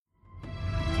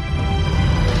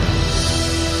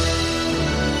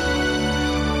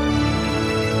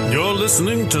You're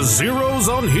listening to Zeros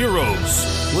on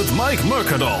Heroes with Mike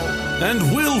Mercadal and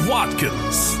Will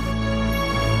Watkins.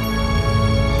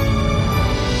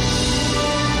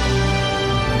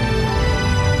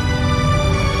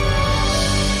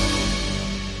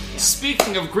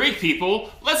 Speaking of great people,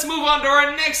 let's move on to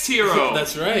our next hero.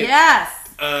 That's right. Yes.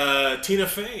 Tina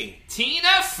Fey.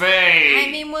 Tina Fey.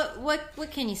 I mean,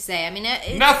 what can you say? I mean,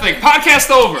 nothing.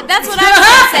 Podcast over. That's what I was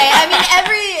going to say. I mean,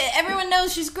 everyone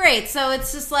knows she's great, so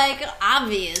it's just like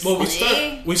obviously. Well,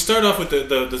 we start off with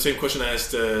the same question I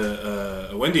asked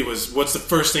Wendy was, what's the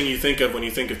first thing you think of when you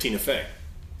think of Tina Fey?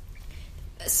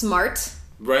 Smart.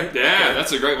 Right? Yeah,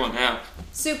 that's a great one. Yeah.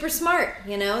 Super smart.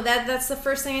 You know that's the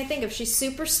first thing I think of. She's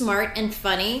super smart and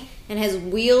funny, and has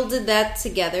wielded that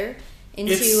together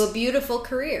into a beautiful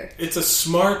career. It's a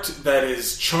smart that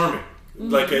is charming. Mm-hmm.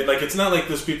 Like it's not like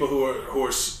those people who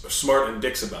are smart and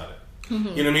dicks about it. Mm-hmm.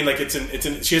 You know what I mean?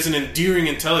 Like she has an endearing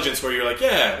intelligence where you're like,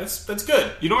 yeah, that's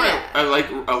good. You know what I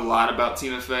like a lot about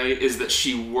Tina Fey is that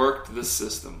she worked the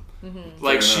system. Mm-hmm.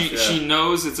 Like she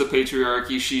knows it's a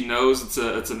patriarchy. She knows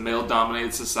it's a male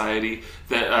dominated society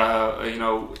that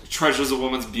treasures a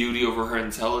woman's beauty over her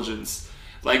intelligence.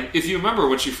 Like, if you remember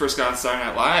when she first got on Saturday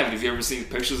Night Live, and if you ever seen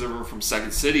pictures of her from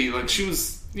Second City, like, she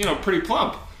was, pretty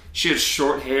plump. She had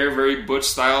short hair, very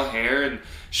butch-style hair, and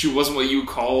she wasn't what you would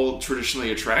call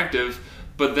traditionally attractive.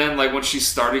 But then, like, when she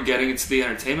started getting into the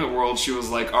entertainment world, she was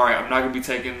like, all right, I'm not going to be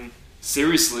taken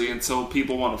seriously until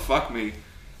people want to fuck me.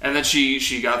 And then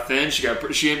she got thin, she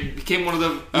became one of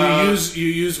the... You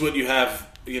use what you have,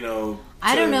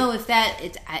 I don't know if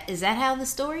is that how the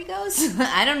story goes?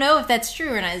 I don't know if that's true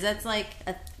or not. Is that like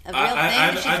a real thing?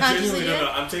 I genuinely don't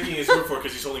know. I'm taking his word for it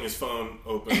because he's holding his phone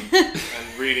open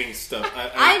and reading stuff.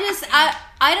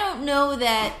 I don't know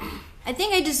that. I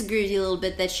think I disagree with you a little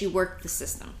bit that she worked the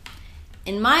system.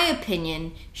 In my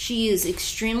opinion, she is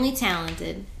extremely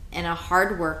talented and a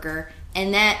hard worker,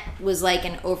 and that was like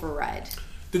an override.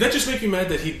 Did that just make you mad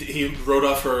that he wrote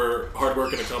off her hard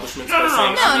work and accomplishments? No.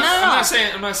 I'm not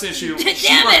saying she. Damn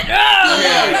it!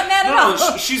 I'm not mad at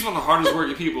all. She's one of the hardest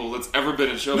working people that's ever been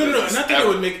in show business. No. Not that it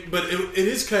would make, but it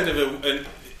is kind of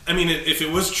I mean, if it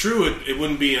was true, it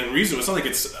wouldn't be unreasonable. It's not like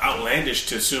it's outlandish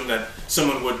to assume that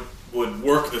someone would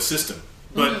work the system.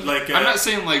 But I'm not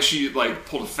saying like she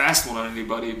pulled a fast one on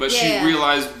anybody, but she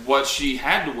realized what she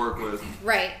had to work with.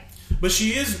 Right. But she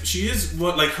is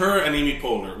what, like, her and Amy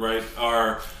Poehler, right,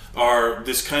 are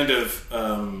this kind of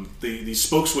the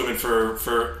spokeswomen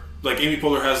for like Amy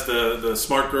Poehler has the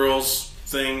Smart Girls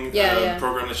thing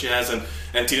program that she has,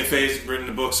 and Tina Fey's written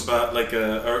the books about like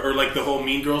or like the whole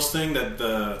Mean Girls thing that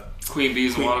the Queen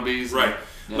Bees and Wannabes, right?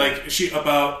 Yeah. Like she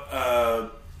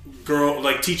about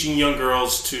teaching young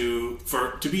girls to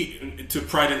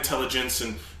pride intelligence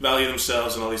and value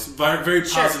themselves and all these very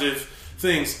positive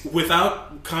things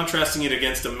without contrasting it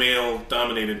against a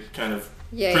male-dominated kind of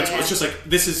principle. It's just like,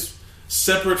 this is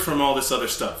separate from all this other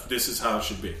stuff. This is how it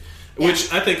should be. Yeah.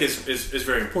 Which I think is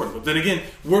very important. But then again,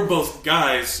 we're both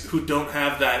guys who don't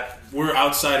have that. We're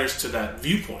outsiders to that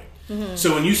viewpoint. Mm-hmm.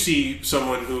 So when you see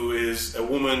someone who is a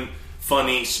woman,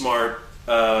 funny, smart,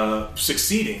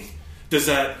 succeeding, how does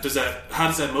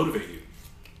that motivate you?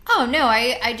 Oh, no.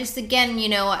 I just, again,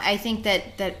 I think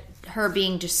that her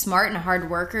being just smart and a hard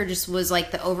worker just was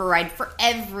like the override for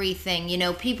everything.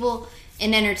 People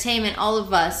in entertainment, all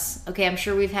of us, okay, I'm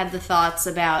sure we've had the thoughts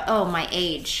about, my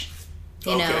age,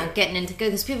 getting into,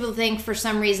 because people think for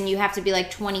some reason you have to be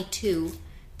like 22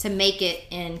 to make it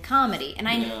in comedy. And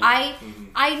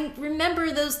I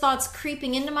remember those thoughts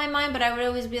creeping into my mind, but I would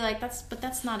always be like,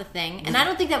 that's not a thing. And I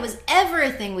don't think that was ever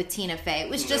a thing with Tina Fey. It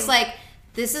was just like,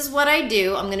 this is what I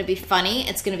do. I'm going to be funny.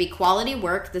 It's going to be quality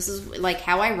work. This is like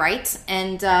how I write.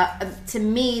 And to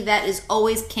me, that is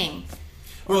always king.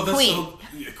 Well, that's queen.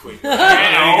 Queen. There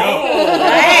you go.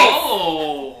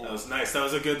 Nice. That was nice.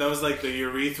 That was like the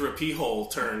urethra pee hole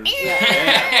turn.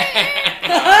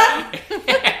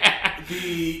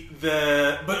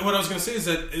 But what I was going to say is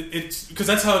that it's because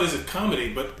that's how it is in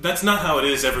comedy, but that's not how it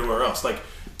is everywhere else. Like,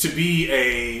 to be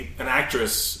an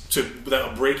actress,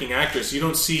 a breaking actress, you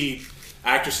don't see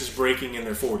actresses breaking in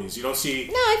their 40s. You don't see.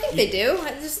 No, I think they do.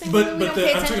 I just think I'm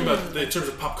talking about in terms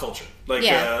of pop culture,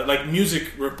 like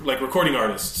music, like recording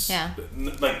artists,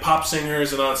 like pop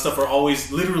singers and all that stuff are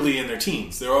always literally in their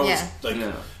teens. They're always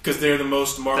because they're the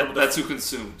most marketable. That's who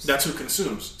consumes. That's who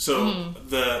consumes. So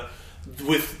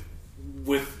with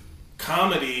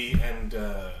comedy and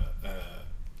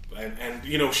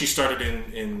she started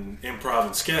in improv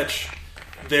and sketch.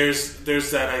 There's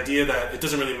that idea that it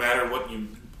doesn't really matter what you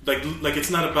like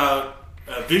it's not about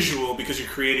visual because you're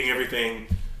creating everything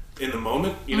in the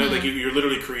moment. You know, like you're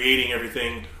literally creating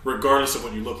everything, regardless of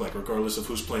what you look like, regardless of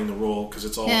who's playing the role, because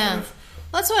it's all kind of.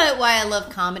 That's why I love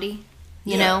comedy.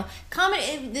 You know,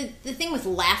 comedy. The thing with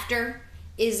laughter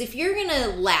is if you're gonna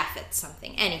laugh at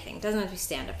something, anything, doesn't have to be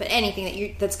stand up, but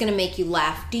anything that's gonna make you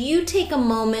laugh. Do you take a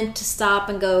moment to stop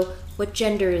and go, what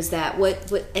gender is that? What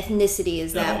ethnicity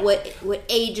is that? What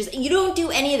age is? You don't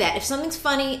do any of that. If something's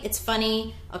funny, it's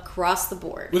funny across the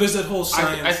board. Well, there's that whole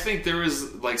science. I think there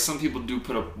is, like, some people do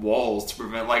put up walls to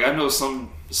prevent. Like, I know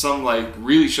some like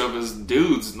really chauvinist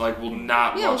dudes like will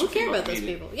not. Yeah, watch who a care female about those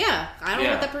comedian. people? Yeah, I don't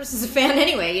know if that person's a fan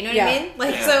anyway. You know what I mean?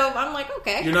 Like, so I'm like,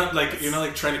 okay. You're not like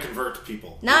trying to convert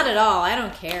people. Not at all. I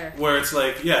don't care. Where it's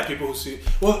like, people who see.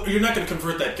 Well, you're not going to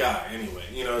convert that guy anyway.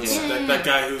 You know, it's that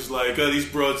guy who's like, oh, these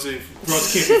broads can't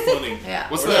be funny. Yeah.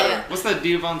 What's that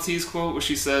Dita Von Teese quote where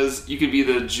she says, "You could be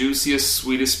the juiciest,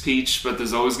 sweetest peach, but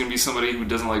there's always going to be somebody who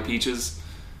doesn't like peaches."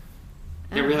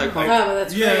 You ever hear that quote? Oh,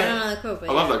 that's great. I don't know the quote. But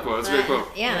I love that quote. It's a great quote.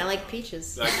 Yeah, and I like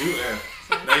peaches. I do,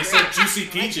 Now you said juicy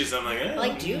peaches. I'm like, I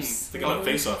like juice. Think about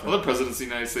Face Off. I love Presidents of the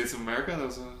United States of America. That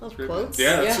was great quotes.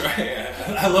 Yeah, that's right.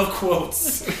 Yeah. I love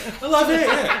quotes. I love it.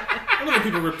 Yeah. I love when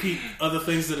people repeat other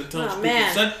things that intelligent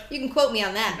people said. You can quote me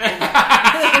on that.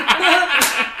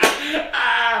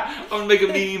 I'm gonna make a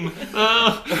meme.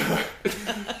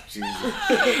 Jesus.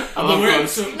 I love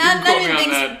quotes.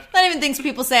 Not even things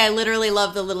people say. I literally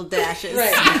love the little dashes.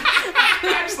 Right.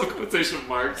 Just quotation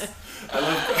marks. I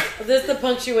love. There's the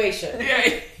punctuation.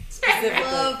 Yeah.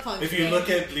 Love punctuation. If you look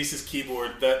at Lisa's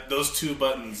keyboard, those two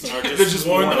buttons are They're just just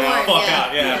worn the worn fuck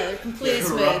out. Yeah, they're completely they're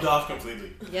smooth. rubbed off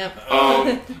completely. Yep.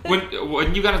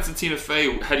 When you got into Tina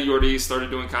Fey, had you already started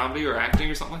doing comedy or acting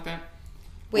or something like that?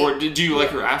 Wait, or did you like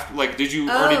her after? Like, did you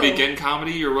already begin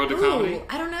comedy or road to comedy?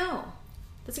 I don't know.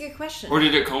 That's a good question. Or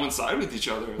did it coincide with each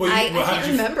other? Well, I can't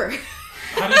remember.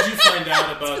 How did you find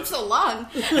out about? It's been so long.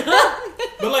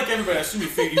 But like everybody, I assume you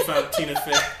found Tina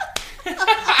Fey.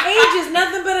 Age is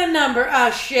nothing but a number.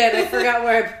 Oh shit! I forgot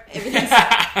where Everything's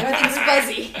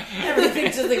fuzzy.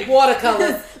 everything's just like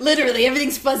watercolor. Literally,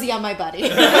 everything's fuzzy on my body.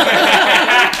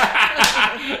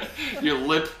 Your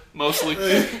lip, mostly.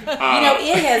 It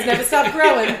has never stopped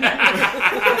growing.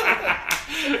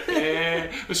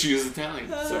 Yeah, she was Italian.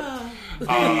 So.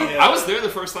 I was there the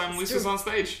first time Lisa was on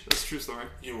stage. That's a true story.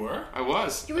 You were? I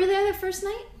was. You were there the first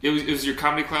night? It was your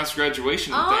comedy class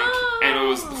graduation, I think. And it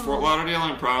was the Fort Lauderdale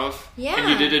Improv. Yeah. And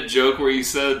you did a joke where you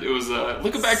said it was,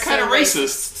 looking back, kind of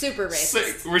racist. Super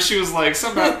racist. Where she was like,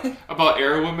 something about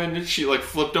Arrow women, and she like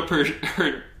flipped up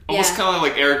her almost kind of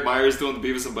like Eric Myers doing the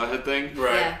Beavis and Butthead thing.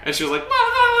 Right. Yeah. And she was like,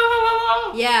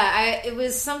 Yeah, it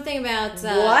was something about...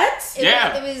 What?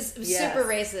 It was Yes. super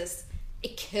racist.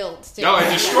 It killed, too. No, it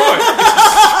destroyed. It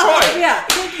destroyed. Yeah.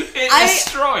 It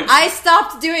destroyed. I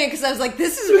stopped doing it because I was like,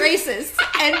 this is racist.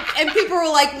 and people were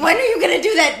like, when are you going to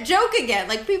do that joke again?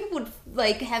 Like, people would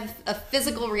like have a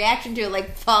physical reaction to it,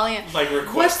 like falling out. Like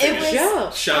requesting What's the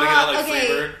joke? Shouting it out like okay,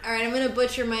 Freebird. all right, I'm going to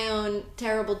butcher my own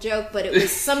terrible joke, but it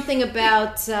was something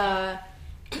about how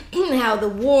the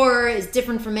war is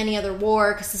different from any other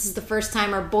war because this is the first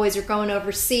time our boys are going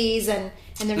overseas and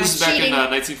they're This is not back cheating. in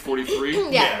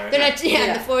 1943. They're not.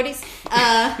 In the 40s.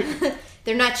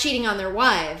 They're not cheating on their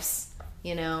wives.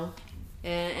 You know.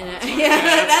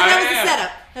 That was the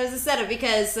setup. That was the setup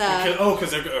because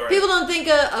because they're right. people don't think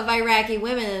of Iraqi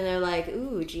women and they're like,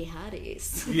 ooh,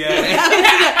 jihadis. Yeah.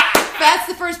 That's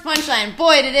the first punchline.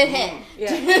 Boy, did it hit.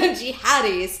 Yeah.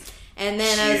 Jihadis. And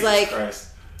then I was Jesus like, Christ.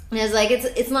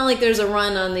 it's not like there's a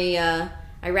run on the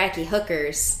Iraqi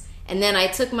hookers. And then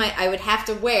I would have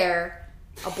to wear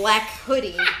a black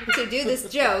hoodie to do this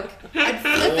joke. I'd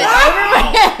flip it over my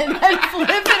head.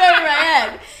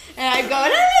 And I'd go,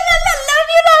 love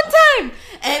you long time.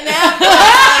 And now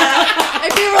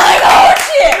and people were like, oh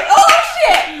shit.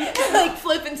 Like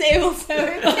flipping tables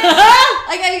over.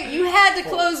 You had to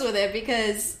close with it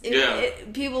because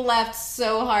people laughed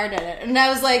so hard at it. And I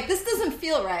was like, this doesn't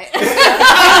feel right. And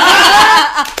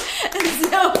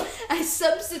so I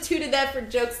substituted that for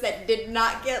jokes that did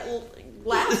not get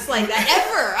laughs like that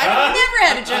ever. I've never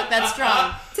had a joke that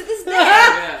strong to this day.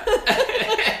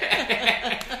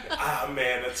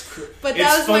 Man, that's crazy. But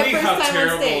that was my first time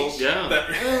terrible, on stage.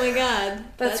 Yeah. Oh my god,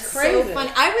 That's so crazy.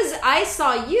 funny. I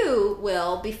saw you,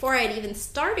 Will, before I'd even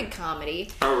started comedy.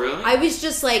 Oh, really? I was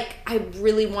just like, I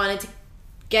really wanted to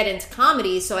get into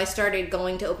comedy, so I started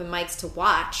going to open mics to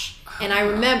watch. And I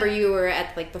remember you were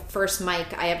at like the first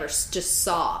mic I ever just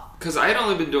saw. Because I had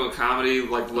only been doing comedy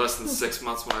like less than 6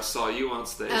 months when I saw you on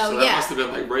stage. Oh, so that yeah. must have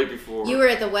been like right before. You were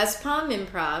at the West Palm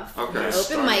Improv. Okay.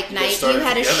 Open mic night. You started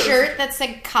had a together. shirt that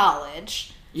said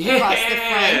college. across the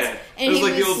front. And he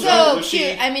was so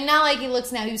cute. I mean, not like he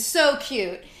looks now. He was so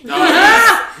cute. Not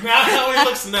how he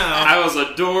looks now. I was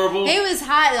adorable. He was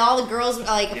hot. All the girls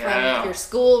like from your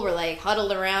school were like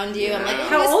huddled around you. I'm like,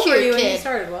 how old were you when you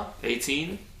started? Well,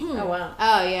 18. Oh wow.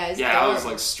 Oh yeah. I was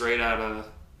like straight out of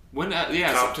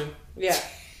Compton. Yeah.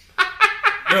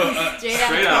 No, straight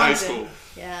out of high school.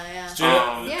 Yeah.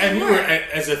 And you were,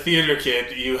 as a theater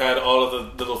kid, you had all of the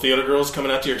little theater girls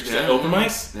coming out to your open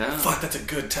mics? Yeah. Fuck, that's a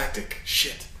good tactic.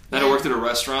 Shit. Then I worked at a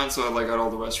restaurant, so I got all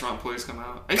the restaurant employees come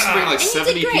out. I used to bring like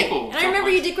 70 people. And I remember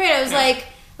you did great. I was like,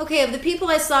 okay, of the people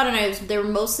I saw tonight, they were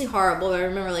mostly horrible. I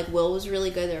remember like Will was really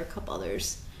good. There were a couple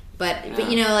others. But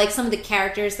you know, like some of the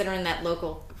characters that are in that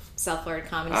local South Florida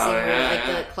comedy scene were like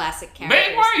the classic characters.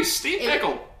 Meg Weiss, Steve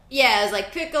Pickle. Yeah, it was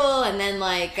like Pickle, and then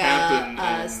like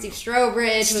Steve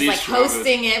Strobridge was like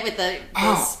hosting it with the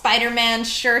Spider-Man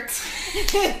shirt.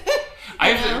 I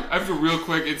have a real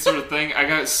quick sort of thing. I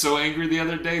got so angry the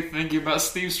other day thinking about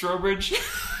Steve Strobridge.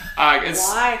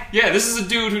 Why? Yeah, this is a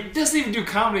dude who doesn't even do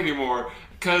comedy anymore.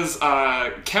 Because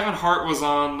Kevin Hart was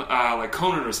on like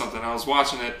Conan or something. I was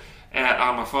watching it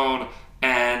on my phone,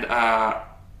 and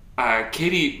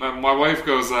Katie, my wife,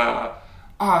 goes,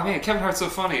 "Oh man, Kevin Hart's so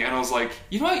funny." And I was like,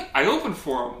 "You know what? I opened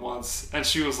for him once." And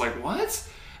she was like, "What?"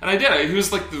 And I did. He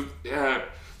was like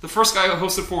the first guy I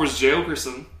hosted for was Jay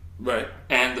Okerson. Right.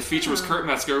 And the feature was Kurt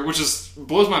Metzger, which just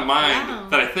blows my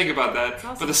mind that I think about that.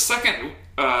 Awesome. But the second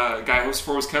guy I hosted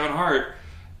for was Kevin Hart,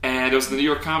 and it was the New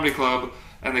York Comedy Club,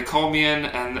 and they called me in,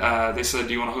 and they said,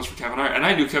 "Do you want to host for Kevin Hart?" And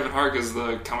I knew Kevin Hart because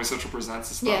the Comedy Central presents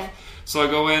and stuff. Yeah. So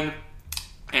I go in,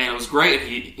 and it was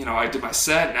great. And I did my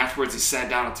set, and afterwards he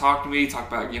sat down and talked to me,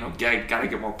 talked about, got to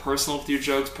get more personal with your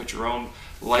jokes, put your own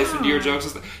life into your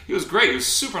jokes. He was great. He was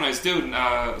a super nice dude.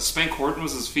 And Spank Horton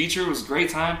was his feature. It was a great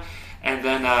time. And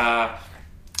then it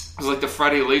was like the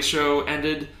Friday Late Show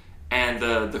ended, and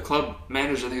the club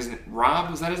manager, I think his name,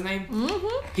 Rob, was that his name?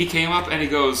 Mm-hmm. He came up and he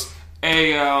goes,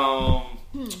 "Hey,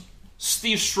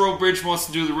 Steve Strobridge wants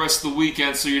to do the rest of the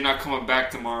weekend, so you're not coming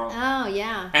back tomorrow." Oh,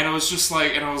 yeah. And it was just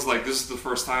like, and I was like, this is the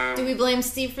first time. Do we blame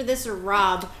Steve for this or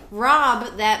Rob? Rob,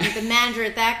 the manager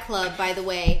at that club, by the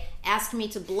way, asked me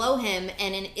to blow him,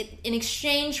 and in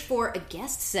exchange for a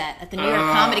guest set at the New York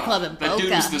Comedy Club in Boca.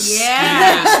 That dude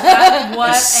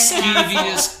was the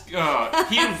skeeviest.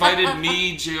 He invited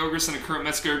me, Jay Ogerson, and Kurt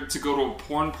Metzger to go to a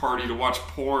porn party to watch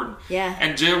porn. Yeah.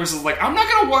 And Jay Ogerson was like, "I'm not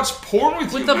going to watch porn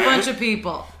with you, man." With a bunch of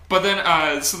people. But then,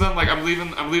 like I'm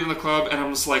leaving the club, and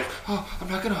I'm just like, "Oh, I'm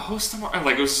not going to host tomorrow." And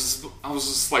like I was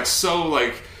just like so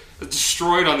like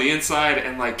destroyed on the inside,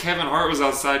 and like Kevin Hart was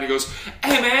outside, and he goes,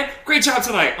 "Hey man, great job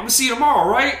tonight. I'm gonna see you tomorrow,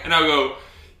 right?" And I go,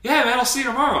 "Yeah, man, I'll see you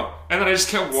tomorrow." And then I just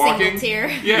kept walking. Single tear.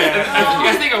 Yeah,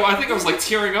 I think I was like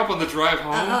tearing up on the drive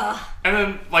home. And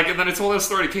then I told that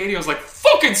story to Katie. I was like,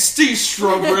 "Fucking Steve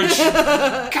Strobridge,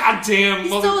 goddamn!" He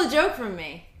stole a joke from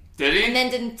me. Did he? And then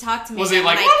didn't talk to me. Was he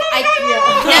like?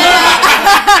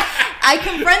 I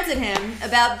confronted him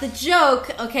about the joke.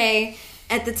 Okay,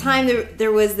 at the time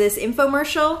there was this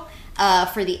infomercial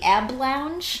for the Ab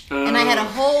Lounge, and I had a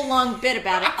whole long bit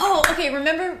about it. Oh, okay.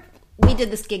 Remember we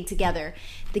did this gig together.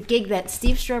 The gig that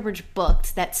Steve Strobridge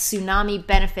booked, that tsunami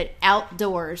benefit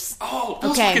outdoors. Oh, that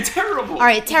was fucking terrible. All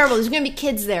right, terrible. There's going to be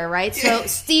kids there, right? So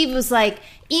Steve was like,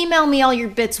 "Email me all your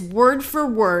bits word for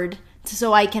word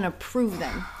so I can approve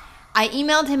them." I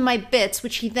emailed him my bits,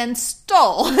 which he then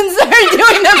stole and started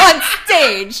doing them on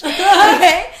stage.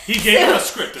 Okay? He gave him a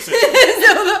script. So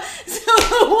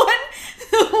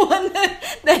the one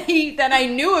that I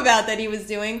knew about that he was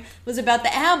doing was about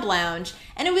the Ab Lounge.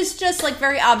 And it was just like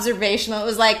very observational. It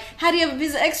was like, how do you have a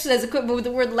piece of exercise equipment with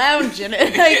the word lounge in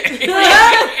it?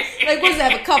 Like what does it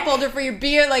have, a cup holder for your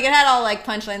beer? Like it had all like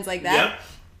punchlines like that. Yep.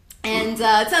 And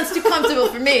it sounds too comfortable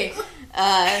for me.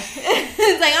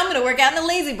 It's like, I'm gonna work out in the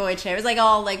lazy boy chair. It's like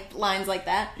all like lines like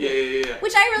that. Yeah.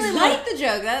 Which I really like the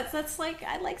joke. That's like,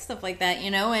 I like stuff like that,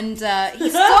 And he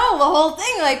stole the whole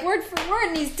thing, like word for word,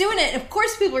 and he's doing it. And of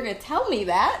course, people are gonna tell me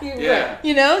that.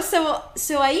 Yeah.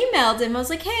 So I emailed him. I was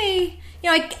like, hey,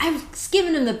 I was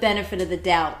giving him the benefit of the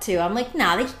doubt too. I'm like,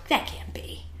 nah, that can't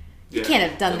be. You can't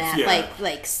have done that. Yeah. Like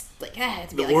it had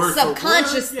to be like a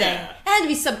subconscious thing. Yeah. It had to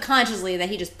be subconsciously that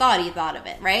he just thought of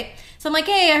it, right? So I'm like,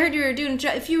 hey, I heard you were doing a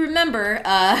joke. If you remember,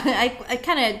 I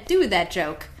kind of do that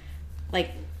joke. Like,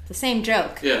 the same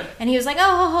joke. Yeah. And he was like,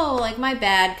 oh, like, my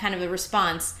bad, kind of a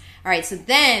response. All right, so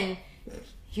then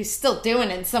he was still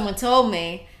doing it. Someone told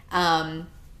me. And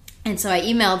so I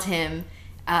emailed him,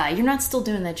 you're not still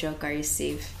doing that joke, are you,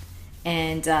 Steve?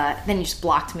 And then he just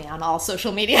blocked me on all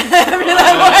social media after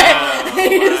that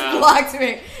point. He just blocked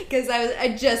me because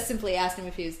I just simply asked him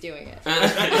if he was doing it. The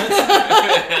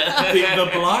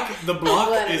block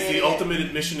is the ultimate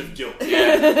admission of guilt.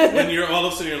 Yeah. When you're all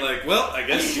of a sudden you're like, well, I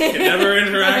guess you can never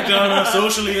interact on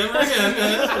socially ever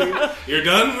again. You're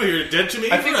done. You're dead to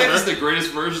me. I think that is the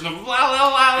greatest version of la la la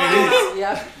la. It is.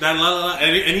 Yep. That la la la.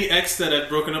 Any ex that I've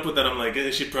broken up with, that I'm like,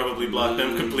 I should probably block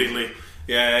them completely.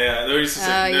 Yeah. They're just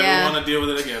like, never want to deal with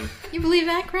it again. You believe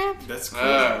that crap? That's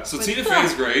cool. So Tina Fey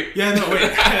is great. Yeah, no,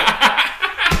 wait.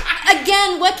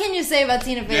 Again, what can you say about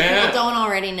Tina Fey? Yeah. People don't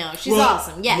already know. She's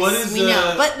awesome. Yes, what is, we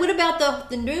know. But what about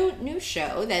the new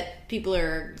show that people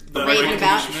are raving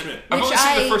about? I've only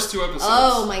seen the first 2 episodes.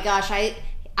 Oh my gosh,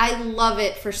 I love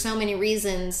it for so many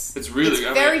reasons. It's really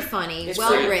very funny, It's well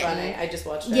pretty written. funny. I just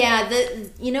watched it. Yeah,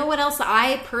 you know what else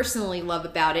I personally love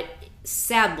about it,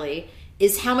 sadly,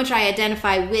 is how much I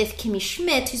identify with Kimmy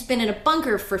Schmidt, who's been in a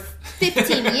bunker for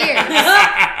 15 years.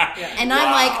 And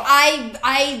I'm like,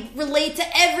 I relate to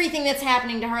everything that's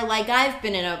happening to her like I've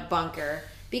been in a bunker.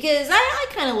 Because I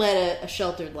kind of led a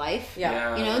sheltered life.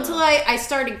 Yeah. You know, until I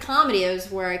started comedy, it was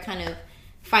where I kind of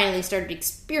finally started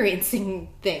experiencing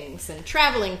things and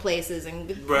traveling places and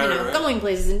going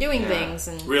places and doing things.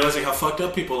 And realizing how fucked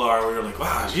up people are, where you're like,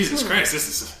 wow, Jesus Christ, this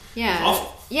is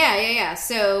awful. Yeah.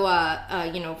 So,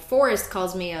 Forrest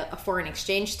calls me a foreign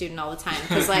exchange student all the time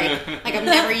because, like I've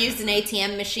never used an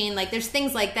ATM machine. Like, there's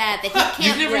things like that he can't.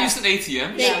 You've never used an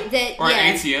ATM machine? Or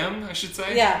an ATM, I should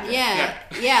say.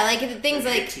 Yeah. Like the things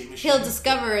An like ATM he'll machine.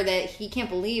 discover that he can't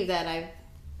believe that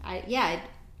I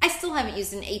still haven't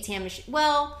used an ATM machine.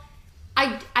 Well,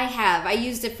 I have. I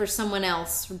used it for someone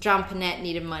else. John Panette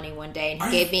needed money one day, and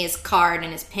he gave me his card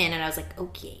and his PIN, and I was like,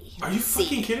 okay. Are you see.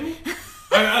 fucking kidding me?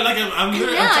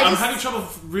 I'm having trouble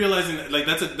realizing that, like,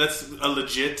 that's a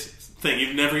legit thing.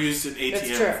 You've never used an ATM.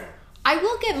 That's true. I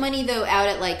will get money though out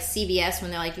at like CVS when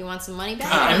they're like, "You want some money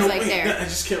back?" I I was know, like, "There." I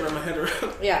just can't wrap my head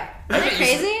around. Yeah. Isn't that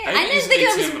crazy? I didn't think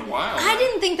that was. in a while, I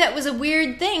didn't think that was a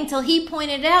weird thing till he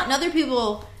pointed it out, and other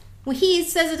people, when he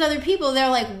says it to other people, they're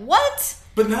like, "What?"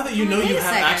 But now that you know Wait you a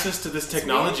have second. access to this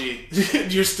technology,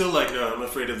 you're still like, no, I'm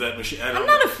afraid of that machine. I'm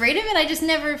not afraid of it. I just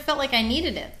never felt like I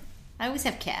needed it. I always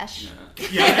have cash.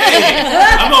 Yeah,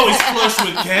 hey, I'm always flush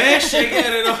with cash. I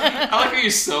got it. I like how you're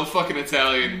so fucking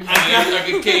Italian.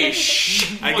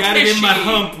 I got it in my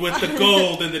hump with the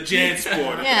gold and the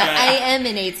JanSport. Yeah, I am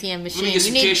an ATM machine. Let me get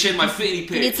some cash in my fanny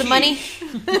pack. You need some money?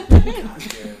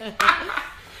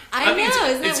 I know,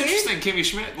 isn't that it's weird? interesting, Kimmy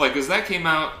Schmidt, like, because that came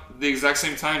out the exact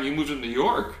same time you moved to New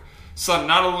York. So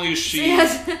not only is she...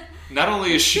 Yes. Not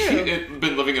only has she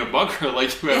been living in a bunker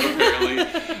like you have apparently,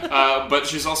 but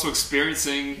she's also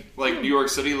experiencing like New York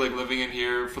City, like living in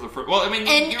here for the first. Well, I mean,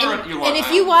 and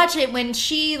if you watch it when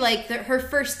she her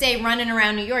first day running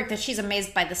around New York, that she's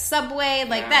amazed by the subway,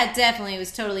 like that definitely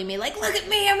was totally me. Like, look at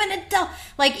me, I'm an adult.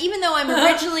 Like, even though I'm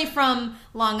originally from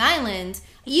Long Island.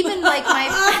 Even like my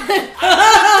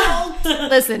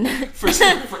listen for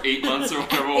 8 months or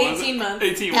whatever, 18 months.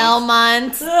 18 Elmont,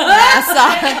 months.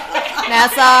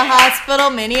 Nassau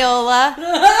Hospital, Mineola.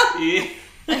 Yeah.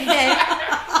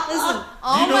 Listen, do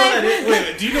you know where that is?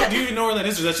 Wait, do you even know where that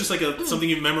is? Or that's just like something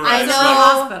you've memorized? I know.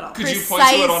 Hospital. Could you point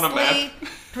to it on a map?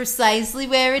 Precisely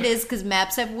where it is, because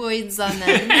maps have words on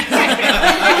them.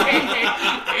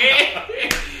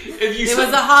 It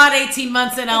was a hard 18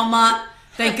 months in Elmont.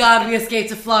 Thank God we escaped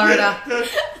to Florida.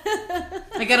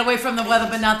 I got away from the weather,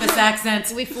 but not this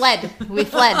accent. We fled. I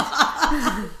would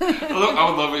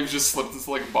love if you just slipped this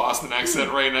like Boston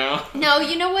accent right now. No,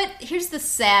 you know what? Here's the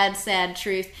sad, sad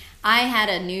truth. I had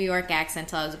a New York accent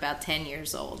till I was about 10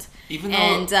 years old.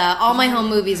 And all my home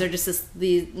movies are just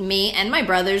me and my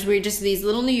brothers. We're just these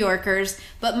little New Yorkers.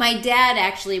 But my dad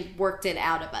actually worked it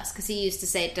out of us because he used to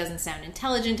say it doesn't sound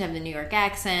intelligent to have the New York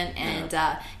accent, and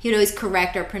he'd always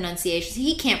correct our pronunciations.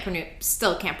 He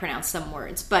still can't pronounce some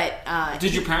words, but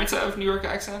did your parents have New York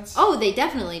accents? Oh, they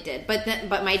definitely did.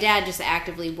 But my dad just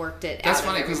actively worked it. That's out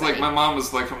funny of because like my mom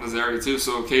was like from this area too,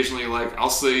 so occasionally like I'll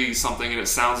say something and it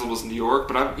sounds almost New York,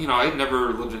 but I'd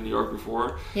never lived in New York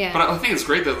before. Yeah, but I think it's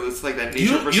great that it's like that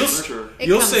nature versus nurture.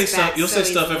 You'll say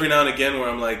stuff every now and again where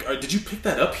I'm like, did you pick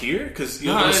that up here? Because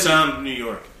you don't sound New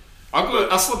York.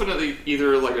 I'll slip into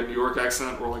either like a New York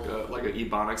accent or like an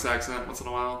Ebonics accent once in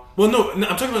a while. Well, no, I'm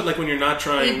talking about like when you're not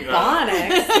trying.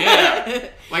 Ebonics? Yeah.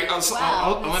 Like I'll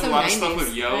learn a lot 90s. of stuff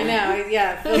with yo. I know,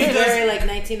 yeah. It feels very like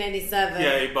 1997.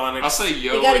 Yeah, Ebonics. I'll say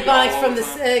yo. You got Ebonics from the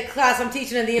class I'm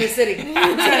teaching in the inner city.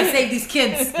 I'm trying to save these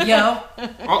kids, yo.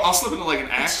 I'll slip into like an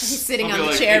axe. She's sitting I'll on be the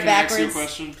like, chair "Hey, can I ask you a backwards,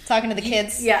 question?" talking to the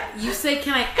kids. Yeah, you say,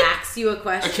 can I ask ask you a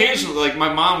question? Occasionally, like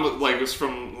my mom, was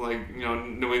from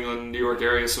New England, New York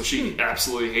area, so she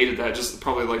absolutely hated that. Just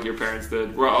probably like your parents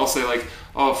did. Where I'll say like,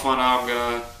 "Oh, fun, I'm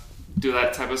gonna do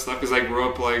that type of stuff," because I grew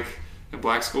up like in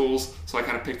black schools, so I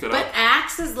kind of picked it up. But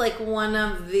axe is like one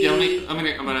of the. Yeah, I'm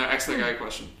gonna ask that guy a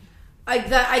question.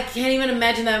 I can't even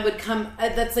imagine that would come.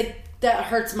 That's like. That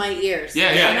hurts my ears. Yeah.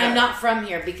 And I'm not from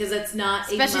here because it's not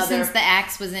especially since the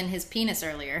axe was in his penis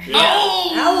earlier. Yeah.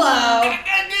 Oh! Hello!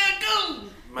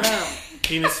 My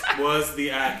penis was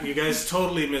the axe. You guys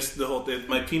totally missed the whole thing.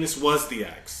 My penis was the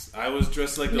axe. I was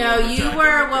dressed like the you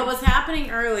were. What was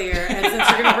happening earlier, and since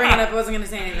you're going to bring it up, I wasn't going to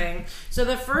say anything. So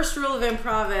the first rule of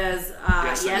improv is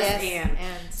yes and.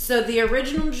 So the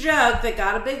original joke that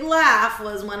got a big laugh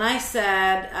was when I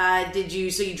said,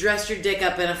 so you dressed your dick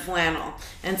up in a flannel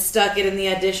and stuck it in the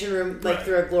audition room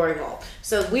through a glory hole.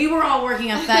 So we were all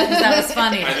working on that because that was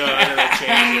funny. I know that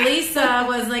changed. And Lisa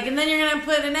was like, and then you're going to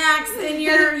put an axe in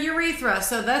your urethra.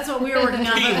 So that's what we were working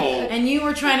on. And you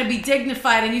were trying to be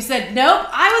dignified, and you said, nope,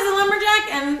 I was a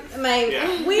lumberjack, and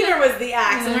my wiener was the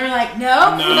axe. And we were like,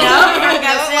 nope.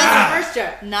 That's the first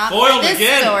joke. Not for this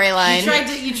storyline.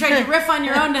 You tried to riff on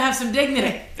your own to have some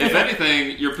dignity. If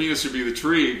anything, your penis should be the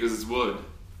tree because it's wood,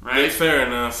 right? Yeah, fair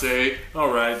enough. Say, all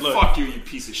right, look. Fuck you, you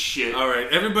piece of shit. All right,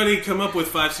 everybody, come up with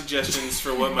 5 suggestions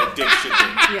for what my dick should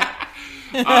be.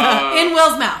 Yeah. In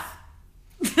Will's mouth.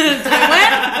 Did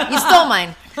I win? You stole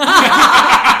mine.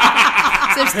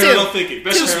 So Thinking.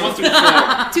 That's just 1 through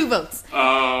 4. 2 votes.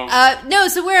 No,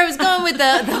 so where I was going with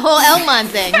the whole Elmont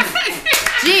thing.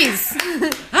 Jeez.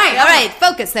 Hi. All right,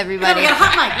 focus, everybody. We got a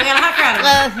hot mic. We got a hot crowd.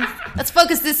 Let's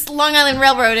focus this Long Island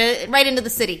Railroad right into the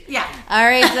city. Yeah. All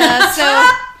right.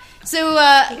 So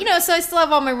I still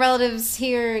have all my relatives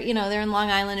here. They're in Long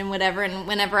Island and whatever. And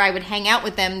whenever I would hang out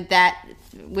with them, that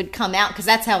would come out because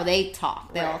that's how they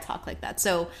talk. They all talk like that.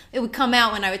 So it would come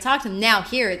out when I would talk to them. Now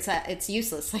here it's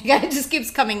useless. Like it just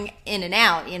keeps coming in and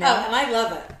out. Oh, and I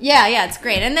love it. Yeah, it's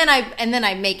great. And then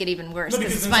I make it even worse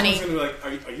because it's funny. Gonna be like,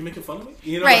 are you making fun of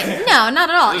me? Right? No, not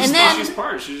at all. And then she's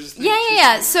part. She's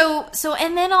So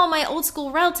and then all my old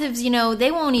school relatives,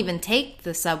 they won't even take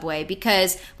the subway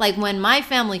because like when my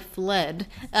family fled,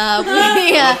 New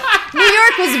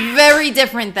York was very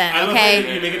different then. I love okay,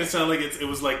 how you're making it sound like it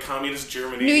was like communist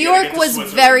Germany. New York was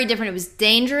very different. It was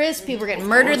dangerous. People were getting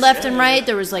murdered left and right.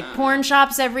 There was like porn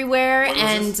shops everywhere,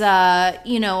 and I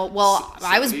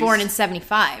was born in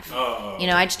 '75.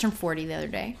 I just turned 40 the other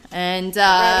day, and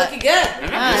looking good. And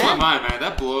that blows my mind, man.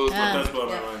 That blows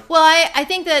my mind. Well, I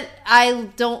think that I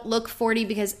don't look 40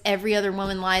 because every other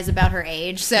woman lies about her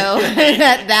age, so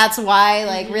that's why.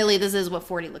 Like, really, this is what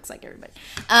 40 looks like, everybody.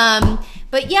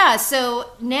 But yeah, so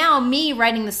now me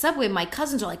riding the subway, my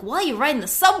cousins are like, "Why are you riding the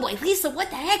subway, Lisa? What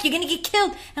the heck? You're gonna get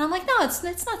killed." And I'm like, "No, it's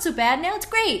not so bad. Now it's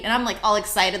great." And I'm like all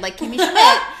excited, like Kimmy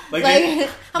Schmidt.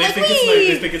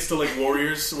 They think it's still like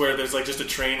Warriors, where there's like just a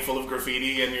train full of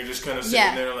graffiti, and you're just kind of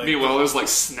sitting there like. Meanwhile, there's like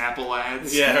Snapple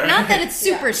ads. Yeah, right? Not that it's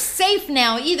super safe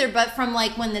now either, but from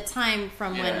like when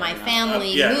my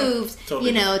family moved,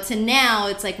 totally to now,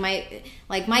 it's like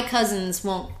my cousins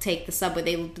won't take the subway.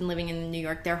 They've been living in New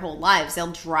York their whole lives.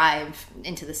 They'll drive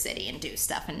into the city and do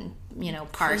stuff and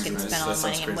park and spend all the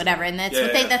money and whatever. And that's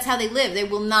that's how they live. They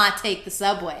will not take the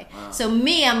subway. Wow. So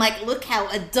me, I'm like, look how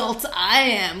adult I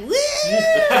am. Woo!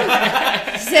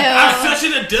 I'm such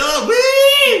an adult.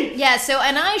 Woo! Yeah. So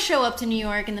and I show up to New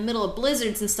York in the middle of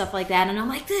blizzards and stuff like that, and I'm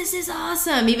like, this is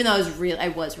awesome. Even though I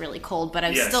was really cold, but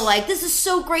I was still like, this is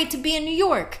so great to be in New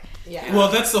York. Yeah. Well,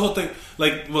 that's the whole thing.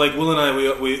 Like Will and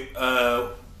I, we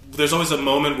there's always a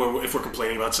moment where if we're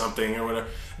complaining about something or whatever,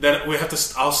 that we have to.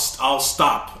 I'll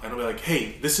stop and I'll be like,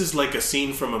 "Hey, this is like a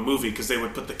scene from a movie," because they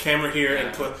would put the camera here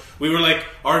and we were like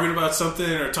arguing about something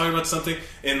or talking about something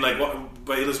in like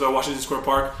by Elizabeth Washington Square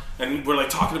Park, and we're like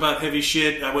talking about heavy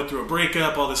shit. I went through a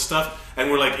breakup, all this stuff,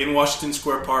 and we're like in Washington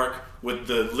Square Park with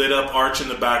the lit up arch in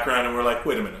the background, and we're like,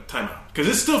 "Wait a minute, time out," because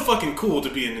it's still fucking cool to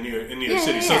be in New York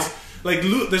City. Yeah. So it's like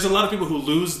there's a lot of people who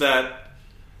lose that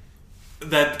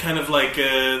kind of like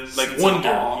wonder,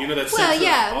 that sense of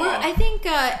awe. I think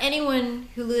anyone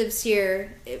who lives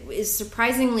here is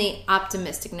surprisingly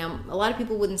optimistic. Now, a lot of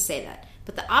people wouldn't say that,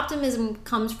 but the optimism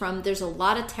comes from there's a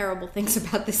lot of terrible things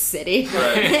about this city,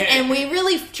 right. and we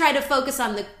really try to focus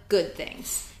on the good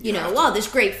things. There's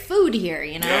great food here.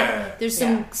 There's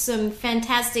some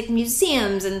fantastic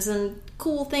museums and some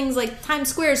cool things like Times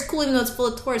Square is cool, even though it's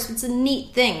full of tourists. It's a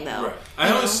neat thing, though. Right.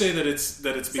 I always say that it's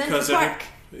because Park.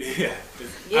 I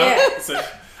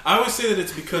always say that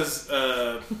it's because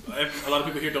a lot of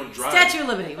people here don't drive. Statue of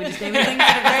Liberty. We just name it things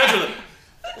that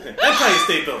are great. Empire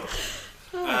State Building.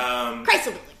 Chrysler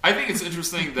Building. I think it's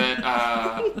interesting that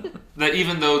that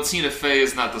even though Tina Fey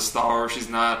is not the star, she's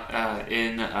not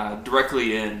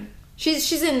directly in.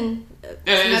 She's in.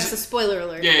 That's a spoiler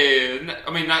alert. Yeah.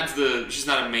 I mean, she's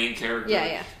not a main character.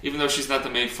 Yeah. Even though she's not the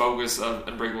main focus of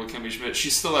Unbreakable Kimmy Schmidt, she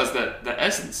still has that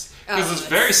essence. Because it's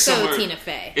very similar. So Tina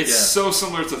Fey. It's so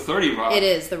similar to 30 Rock. It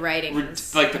is, the writing.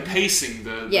 Like the pacing,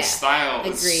 the style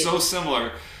is so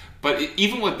similar. But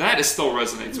even with that, it still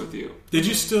resonates with you. Did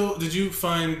you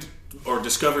find or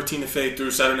discover Tina Fey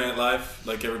through Saturday Night Live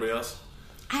like everybody else?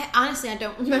 I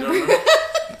don't remember. I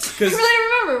really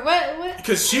don't remember. What?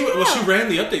 Because she ran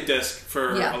the update desk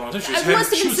for a long time. It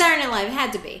must have been Saturday Night Live. It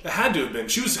had to be. It had to have been.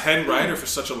 She was head writer for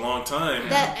such a long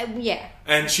time.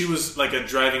 And she was like a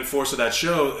driving force of that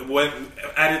show. When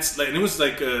at its and it was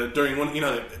like during one,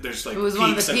 there's like it was peaks one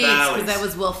of the and peaks valleys. because that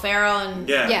was Will Ferrell and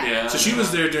So she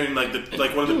was there during like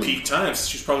one of the peak times.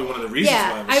 She's probably one of the reasons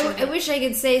why. I wish I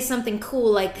could say something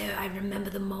cool like I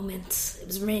remember the moment it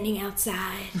was raining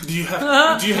outside. Do you have?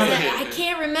 I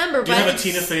can't remember. Do you have a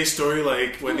Tina Fey story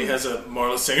like Wendy has a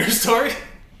Marla Singer story?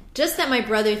 Just that my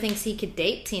brother thinks he could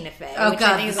date Tina Fey. Oh, which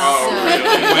God. I think is Really?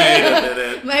 Wait a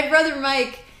minute. My brother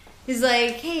Mike is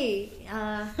like, hey,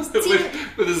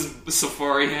 with his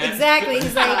safari hat. Exactly.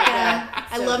 He's like,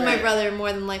 I love my brother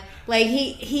more than life. Like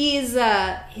he's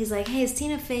like, hey, is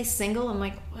Tina Fey single? I'm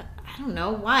like, what? I don't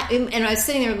know why. And I was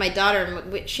sitting there with my daughter,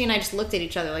 and she and I just looked at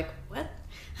each other like, what?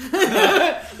 What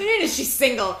do you mean is she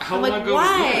single? How I'm long like, ago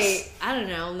why? was this? I don't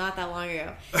know, not that long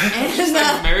ago. She's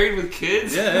like married with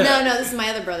kids? Yeah. No, this is my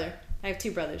other brother. I have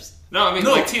two brothers. No, I mean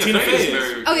like Tina Fey is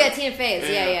married with kids. Oh yeah, Tina Fey is.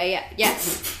 Yeah.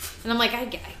 And I'm like, I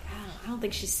don't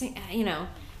think she's single.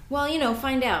 Well,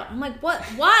 find out. I'm like, what?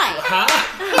 Why?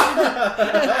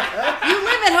 You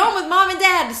live at home with mom and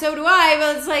dad, so do I.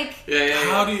 But it's like,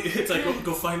 How do you? It's like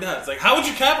go find out. It's like, how would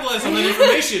you capitalize on that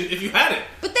information if you had it?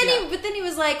 But then he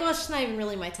was like, well, she's not even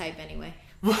really my type anyway.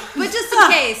 But just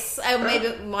in case, I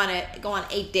maybe want to go on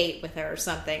a date with her or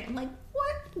something. I'm like,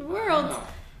 what in the world? Oh.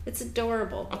 It's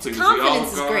adorable.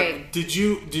 Confidence is great. Did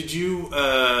you?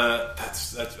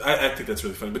 That's. I think that's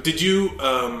really funny. But did you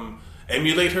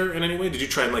emulate her in any way? Did you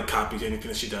try and like copy anything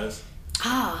that she does?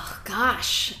 Oh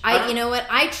gosh, you know what?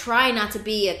 I try not to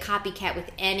be a copycat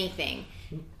with anything,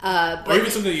 or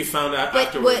even something that you found out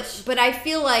afterwards. But I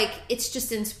feel like it's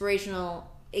just inspirational.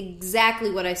 Exactly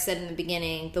what I said in the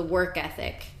beginning: the work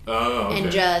ethic,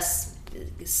 and just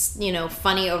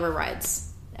funny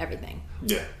overrides everything.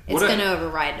 Yeah, it's going to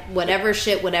override whatever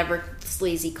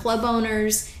sleazy club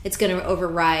owners. It's going to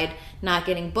override not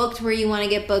getting booked where you want to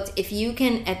get booked. If you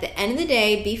can, at the end of the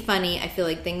day, be funny, I feel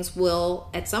like things will,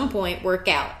 at some point, work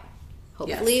out.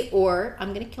 Hopefully, or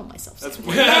I'm going to kill myself. That's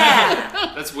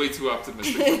way too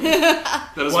optimistic for me.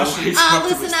 That is way too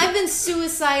optimistic. Listen, I've been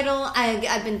suicidal.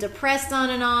 I've been depressed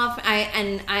on and off.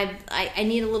 I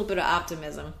need a little bit of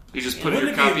optimism. You just put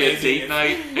your copy at date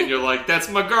night, and you're like, "That's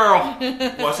my girl."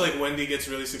 Watch like Wendy gets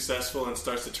really successful and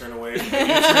starts to turn away. And you turn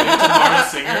into Marla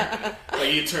Singer.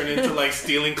 Like you turn into like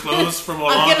stealing clothes from a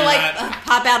laundromat. I'm gonna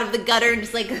pop out of the gutter and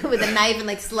just like with a knife and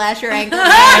like slash her ankle.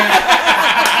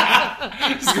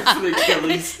 Just go for the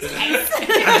Achilles.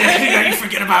 How you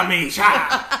forget about me?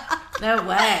 No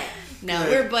way. No,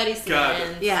 we're buddies.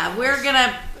 Yeah, we're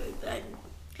gonna.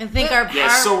 I think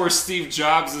so we're Steve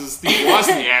Jobs and Steve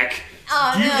Wozniak.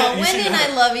 Oh no, Wendy and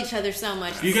I love each other so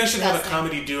much. You guys should have a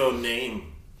comedy duo name.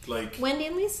 Like Wendy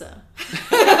and Lisa.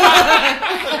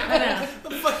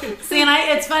 See, and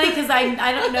it's funny because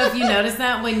I don't know if you noticed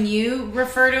that when you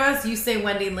refer to us, you say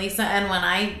Wendy and Lisa, and when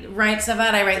I write stuff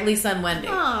out, I write Lisa and Wendy.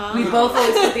 Aww. We both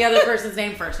always put the other person's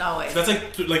name first, always. That's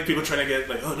like people trying to get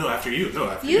like, oh no, after you, no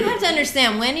after you. You have to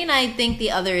understand, Wendy and I think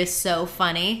the other is so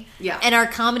funny, and our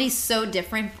comedy's so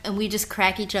different, and we just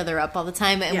crack each other up all the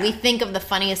time, and we think of the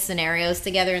funniest scenarios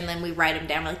together, and then we write them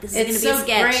down. We're like, this is going to be a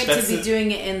sketch. It's so great to be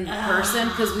doing it in person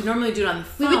because we normally do it on the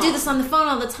phone. We would do this on the phone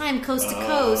all the time, coast to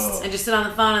coast, and just sit on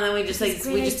the phone, and then we just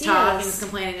talk and just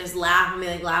complain and just laugh and be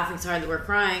like laughing so hard that we're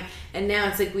crying. And now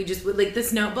it's like we just like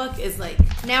this notebook is like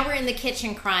now we're in the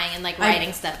kitchen crying and like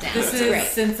writing stuff down. This is great.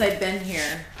 Since I've been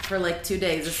here for like 2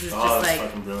 days. This is just like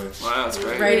fucking brilliant. Wow, that's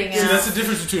great. Writing out. That's the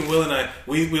difference between Will and I.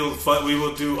 We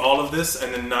will do all of this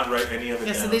and then not write any of it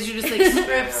down. So these are just like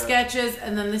script sketches,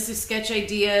 and then this is sketch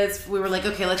ideas. We were like,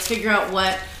 okay, let's figure out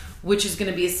which is going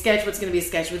to be a sketch, what's going to be a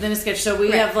sketch within a sketch. So we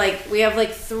have like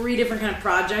 3 different kind of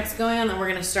projects going on that we're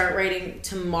going to start writing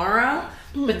tomorrow.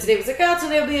 But today was like,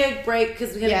 today will be a break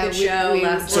because we had a good show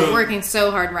last week. We're working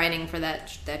so hard writing for that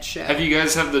show. Have you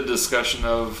guys had the discussion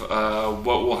of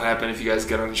what will happen if you guys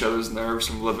get on each other's nerves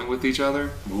from living with each other?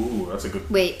 Ooh, that's a good...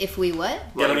 Wait, if we what?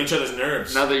 Get on each other's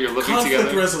nerves. Now that you're living together.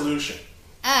 Conflict resolution.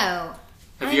 Oh.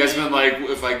 Have you guys been like,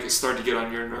 if I start to get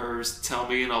on your nerves, tell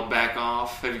me and I'll back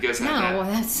off? Have you guys had that? No,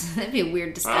 well, that'd be a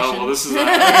weird discussion. Oh, well, this is... it's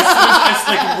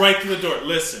like right through the door.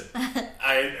 Listen,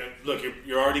 look,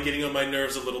 you're already getting on my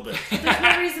nerves a little bit. There's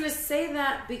no reason to say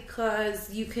that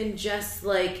because you can just,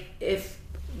 like, if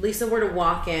Lisa were to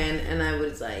walk in and I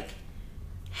was like,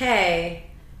 hey,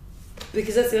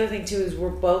 because that's the other thing, too, is we're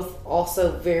both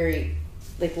also very...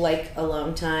 like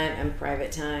alone time and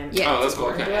private time. Yeah. Oh, that's cool.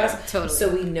 Okay. To us. Totally. So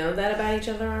we know that about each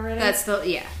other already.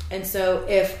 Yeah. And so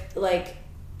if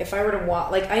I were to walk,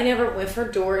 like if her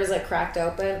door is like cracked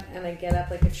open and I get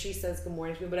up, like if she says good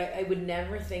morning to me, but I would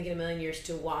never think in a million years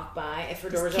to walk by if her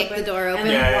door was kick open. the door open. And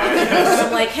then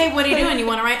I'm like, hey, what are you doing? You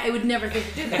want to write? I would never think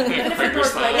to do that. Even if her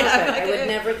door's wide open, I would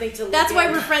never think to look That's why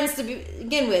in. we're friends to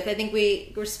begin with. I think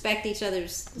we respect each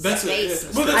other's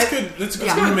space. Well, that's good. That's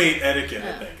good roommate etiquette,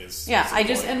 I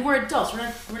think. And we're adults.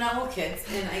 We're not little kids.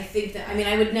 And I think that,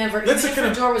 I would never, That's even if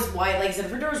her door was wide, like I said,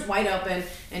 if her door was wide open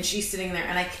and she's sitting there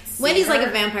and I can see Wendy's her, like a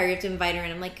vampire. You have to invite her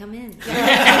in. I'm like, come in.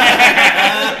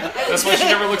 That's why she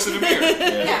never looks in the mirror.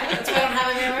 Yeah, that's why I don't have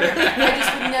a mirror. I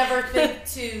just would never think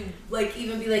to, like,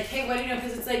 even be like, hey, what do you know?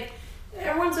 Because it's like,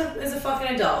 everyone's is a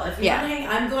fucking adult. If you're hanging,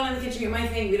 I'm going in the kitchen, get my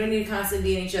thing. We don't need to constantly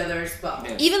be in each other's bubble.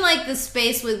 Yeah. Even like the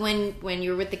space with when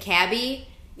you were with the cabbie.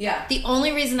 Yeah. The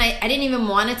only reason I didn't even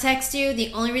want to text you,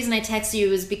 the only reason I texted you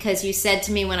was because you said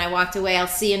to me when I walked away, I'll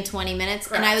see you in 20 minutes.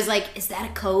 Correct. And I was like, is that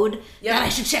a code that I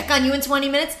should check on you in 20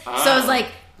 minutes? So I was like,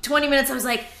 20 minutes, I was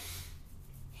like,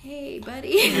 hey,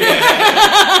 buddy. And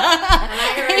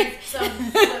I heard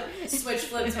some switch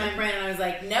flip to my brain, and I was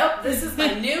like, nope, this is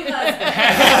my new husband.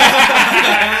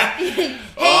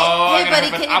 hey, buddy,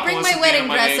 can you bring my wedding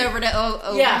dress over to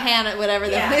Hannah, whatever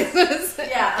the place was?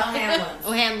 Yeah, O'Hanlon's.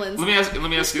 O'Hanlon's. Let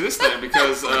me ask you this then,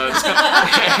 because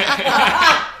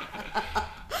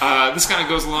this kind of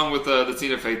goes along with the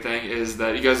Tina Fey thing, is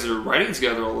that you guys are writing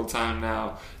together all the time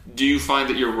now. Do you find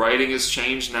that your writing has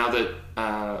changed now that,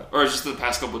 or just in the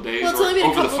past couple of days, Well, it's or only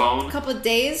been over the a phone? couple of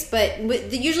days, but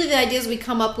usually the ideas we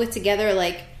come up with together are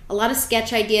like a lot of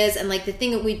sketch ideas, and like the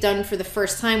thing that we've done for the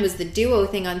first time was the duo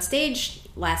thing on stage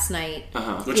last night.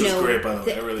 Which was great, by the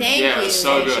way. Thank you. It was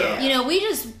so good. You know, we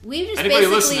just Anybody basically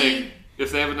listening,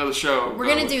 if they have another show, we're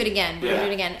gonna do it again. We're gonna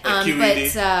do it again.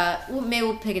 But maybe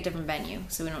we'll pick a different venue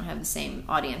so we don't have the same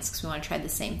audience because we want to try the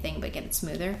same thing but get it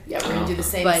smoother. Yeah, we're gonna do the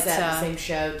same set, the same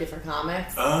show, different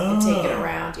comics, and take it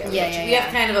around. We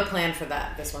have kind of a plan for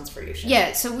that. This one's for you, Shannon.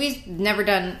 Yeah, so we've never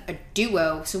done a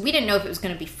duo, so we didn't know if it was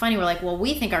going to be funny. We're like, well,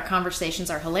 we think our conversations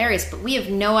are hilarious, but we have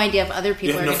no idea if other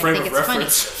people are going to think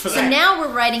it's funny. So now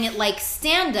we're writing it like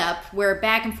stand-up, where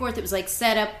back and forth, it was like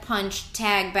set up, punch,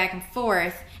 tag, back and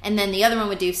forth, and then the other one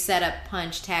would do set up,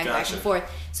 punch, tag, back and forth.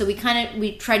 So we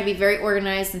try to be very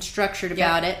organized and structured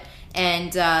about it.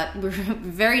 And we were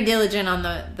very diligent on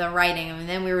the writing. And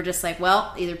then we were just like,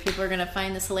 well, either people are going to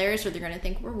find this hilarious or they're going to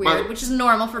think we're weird, which is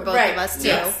normal for both of us, too.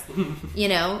 Yes. You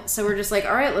know? So we're just like,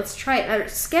 all right, let's try it. Our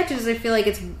sketches, I feel like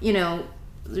it's, you know,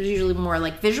 there's usually more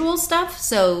like visual stuff.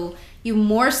 So you have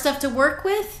more stuff to work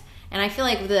with. And I feel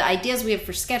like the ideas we have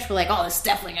for sketch, we're like, oh, this is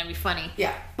definitely going to be funny.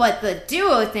 Yeah. But the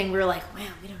duo thing, we were like, wow,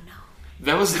 we don't know.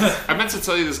 That was I meant to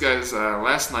tell you this, guys,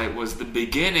 last night was the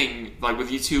beginning, like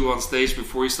with you two on stage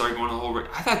before you started going the whole.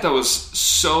 I thought that was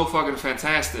so fucking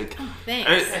fantastic. Oh, thanks.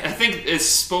 I think it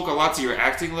spoke a lot to your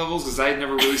acting levels because I had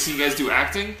never really seen you guys do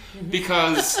acting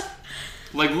because.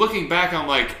 Like, looking back, I'm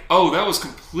like, oh, that was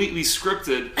completely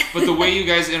scripted. But the way you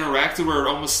guys interacted where it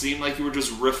almost seemed like you were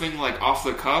just riffing, like, off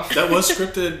the cuff. That was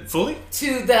scripted fully?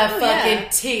 To the fucking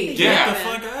T. Yeah. Get the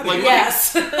fuck out of like, here.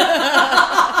 Yes.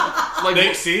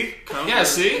 Like, see?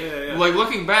 See? Yeah. Like,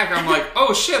 looking back, I'm like,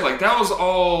 oh, shit, like, that was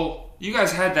all... You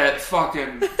guys had that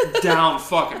fucking down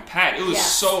fucking pat. It was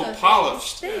so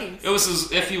polished. Thanks. It was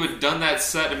as if you had done that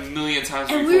set a million times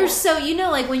before. And we were so, you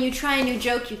know, like when you try a new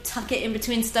joke, you tuck it in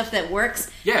between stuff that works.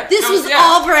 Yeah. This was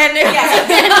all brand new. Yeah.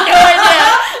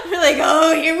 We're like,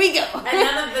 oh, here we go. And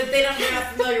they're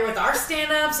not familiar with our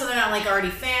stand-up, so they're not like already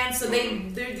fans. So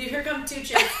here come two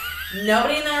chicks.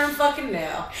 Nobody in that room fucking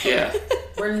knew. Yeah.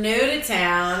 We're new to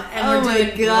town, and we're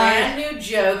doing brand new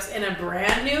jokes in a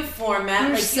brand new format.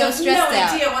 We're like, so you stressed have no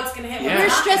out. idea what's going to happen. Yeah. We're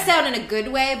stressed out in a good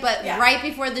way, but right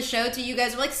before the show, to you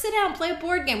guys were like, sit down, play a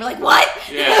board game. We're like, what?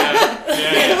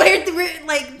 Yeah. We're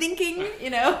like thinking, you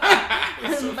know,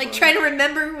 so like trying to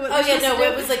remember what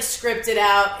it was like scripted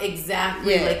out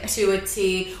exactly, like to a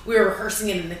T. We were rehearsing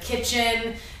it in the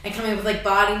kitchen and coming up with like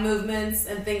body movements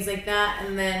and things like that,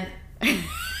 and then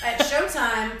at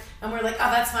showtime, and we're like, oh,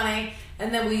 that's funny.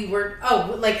 And then we were,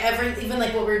 even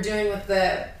like what we were doing with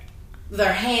the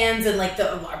our hands and like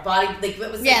our body, like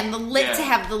what was and the list to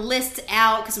have the list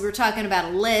out because we were talking about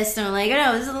a list and we're like,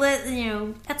 oh, this is a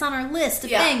list, that's on our list of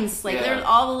things. Like there's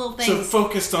all the little things. So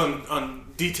focused on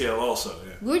detail also.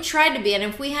 Yeah. We tried to be, and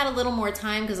if we had a little more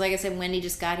time, because like I said, Wendy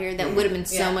just got here, that would have been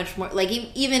so much more. Like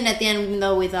even at the end, even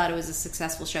though we thought it was a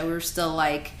successful show, we were still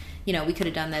like, we could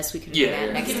have done this, we could have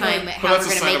done that next time. But how we're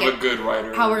going to make it a good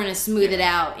writer. How we're going to smooth it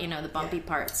out, the bumpy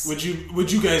parts. Would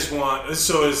you guys want?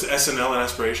 So is SNL an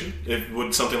aspiration?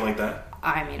 Would something like that?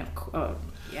 I mean, of course.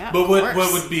 Yeah. But what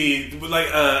would be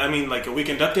like? Like a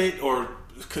Weekend Update or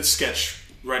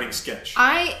writing sketch?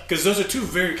 Because those are two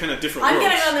very kind of different. I'm worlds.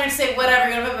 gonna go in there and say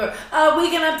whatever.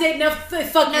 Weekend Update. No,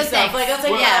 fuck yourself. Thanks. Like I'll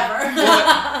say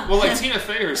whatever. Well, like Tina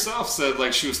Fey herself said,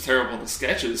 like she was terrible in the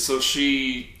sketches, so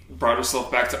she brought herself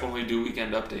back to only do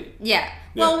Weekend Update. Yeah.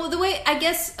 Well, the way I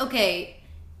guess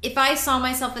if I saw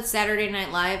myself at Saturday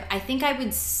Night Live, I think I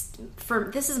would.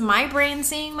 This is my brain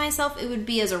seeing myself. It would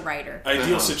be as a writer.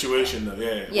 Ideal situation, though.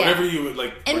 Yeah. Whatever you would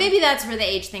like. And maybe that's where the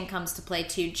age thing comes to play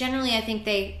too. Generally, I think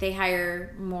they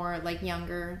hire more like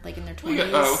younger, like in their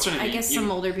 20s. What's her name? I guess some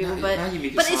older people, but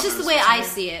it's just the way I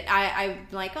see it. I'm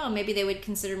like, maybe they would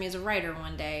consider me as a writer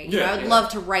one day. I would love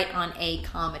to write on a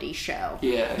comedy show.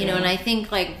 And I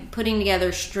think like putting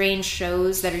together strange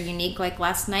shows that are unique, like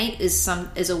last night, is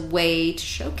a way to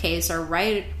showcase our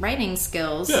writing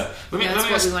skills. Yeah,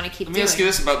 that's what we want to keep doing. Let me ask you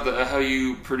this about how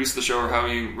you produced the show or how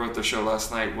you wrote the show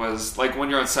last night. Was like when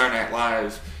you're on Saturday Night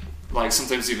Live, like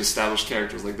sometimes you've established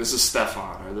characters, like this is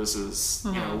Stefan or this is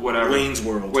whatever, Wayne's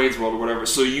World or whatever.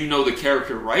 So the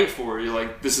character right for it. You're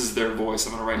like, this is their voice.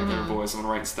 I'm gonna write in their voice. I'm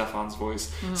gonna write in Stefan's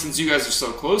voice. Since you guys are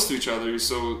so close to each other, you're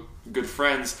so good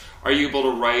friends. Are you able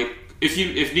to write if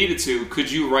needed to?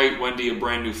 Could you write Wendy a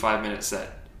brand new 5-minute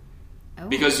set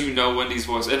because Wendy's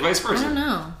voice and vice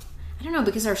versa? I don't know,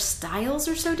 because our styles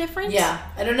are so different. Yeah.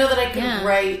 I don't know that I could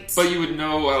write. But you would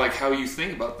know, like, how you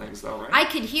think about things, though, right? I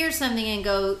could hear something and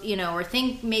go, or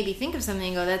think of something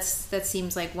and go, that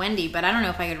seems like Wendy, but I don't know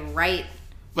if I could write.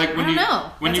 Like when I don't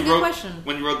know. That's a good question.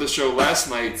 When you wrote the show last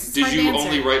night, did you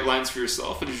only write lines for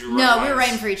yourself, or did you write lines? No, we were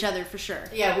writing for each other, for sure.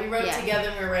 Yeah, we wrote together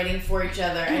and we were writing for each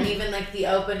other. And even, like, the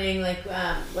opening, like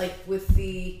with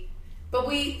the... But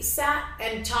we sat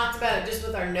and talked about it just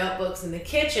with our notebooks in the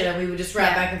kitchen, and we would just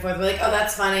rap back and forth. We're like, oh,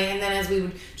 that's funny. And then as we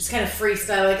would just kind of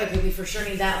freestyle, like, okay, we for sure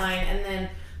need that line. And then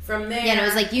from there... Yeah, and it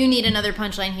was like, you need another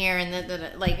punchline here,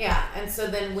 and like... Yeah, and so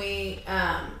then we,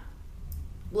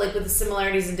 like, with the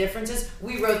similarities and differences,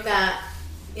 we wrote that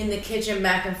in the kitchen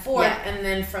back and forth, and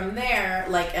then from there,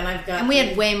 like, and I've got... And we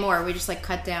had way more. We just, like,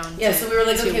 cut down. Yeah, so we were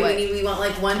like, okay, we want,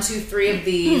 like, 1, 2, 3 of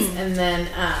these, and then...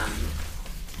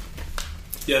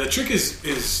 Yeah, the trick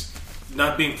is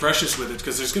not being precious with it,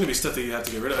 because there's going to be stuff that you have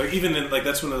to get rid of. Even in, like,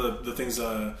 that's one of the things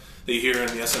that you hear in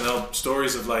the SNL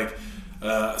stories of, like,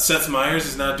 Seth Meyers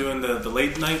is now doing the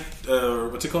late night, or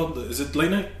what's it called? Is it late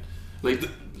night?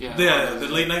 The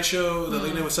late night show, the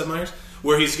late night with Seth Meyers,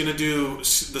 where he's going to do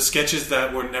the sketches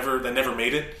that never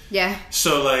made it. Yeah.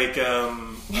 So, like,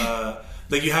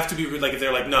 like you have to be like, if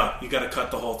they're like, no, you got to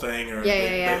cut the whole thing, or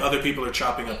like other people are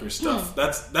chopping up your stuff.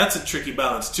 That's a tricky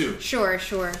balance too. Sure.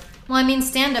 Well, I mean,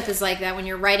 stand-up is like that. When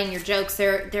you're writing your jokes,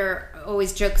 there are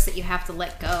always jokes that you have to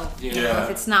let go. Yeah.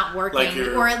 If it's not working,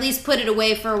 or at least put it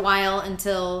away for a while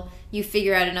until you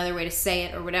figure out another way to say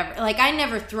it or whatever. Like, I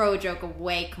never throw a joke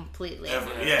away completely. Ever,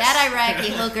 yes. That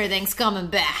Iraqi hooker thing's coming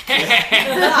back. All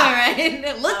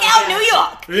right, look out, New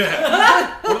York.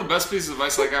 Yeah. One of the best pieces of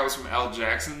advice I got was from Al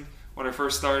Jackson. When I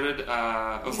first started,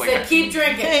 I was like, keep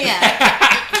drinking.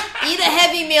 Eat a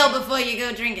heavy meal before you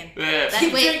go drinking.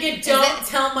 Keep drinking. Don't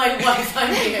tell my wife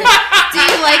I'm here. Do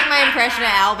you like my impression of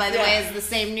Al, by the way, as the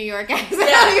same New York accent?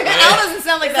 Al doesn't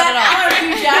sound like that at all.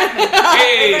 Hugh Jackman?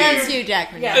 That's Hugh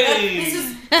Jackman. Yeah. This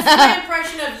is my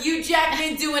impression of Hugh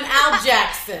Jackman doing Al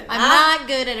Jackson. I'm not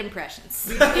good at impressions.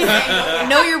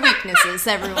 Know your weaknesses,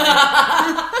 everyone.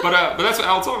 But that's what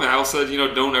Al told me. Al said,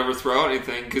 don't ever throw out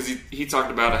anything, because he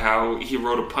talked about how he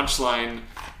wrote a punchline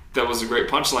that was a great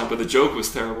punchline, but the joke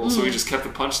was terrible, so he just kept the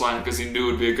punchline because he knew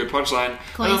it would be a good punchline.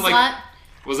 Coin slot?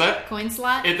 Was that? Coin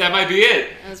slot? That might be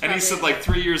it. And he said, like,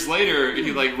 3 years later,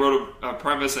 he, like, wrote a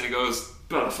premise, and he goes,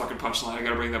 oh, the fucking punchline, I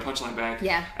gotta bring that punchline back.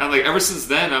 Yeah. And, like, ever since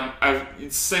then,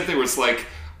 it's the same thing where it's like,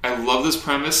 I love this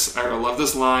premise, I love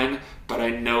this line, but I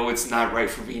know it's not right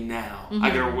for me now.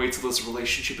 I gotta wait till this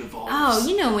relationship evolves.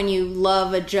 Oh, when you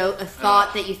love a joke, a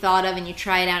thought that you thought of, and you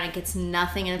try it out and it gets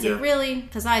nothing, and it's like, really?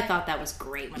 Because I thought that was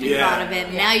great when I thought of it,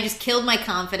 and now you just killed my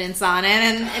confidence on it,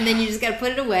 and then you just gotta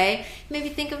put it away. Maybe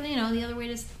think of, another way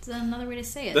to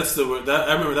say it. That's the word.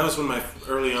 I remember that was one of my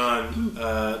early on.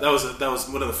 That was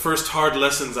one of the first hard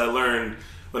lessons I learned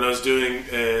when I was doing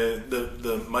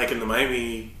the Mike and the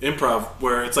Miami Improv,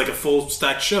 where it's like a full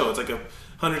stacked show. It's like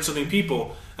 100-something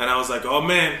people, and I was like, oh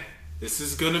man, this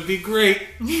is gonna be great.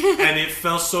 And it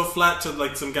fell so flat to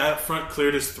like some guy up front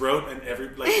cleared his throat and you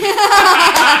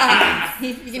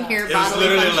can hear it was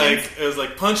literally like it was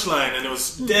like punchline, and it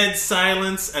was dead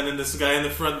silence, and then this guy in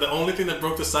the front, the only thing that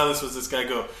broke the silence was this guy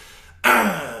go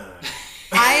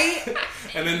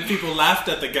and then people laughed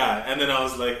at the guy, and then I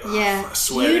was like,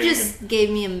 sweating. You just gave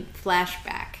me a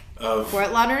flashback of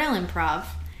Fort Lauderdale Improv.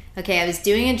 Okay, I was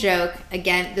doing a joke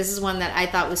again. This is one that I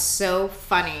thought was so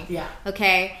funny. Yeah.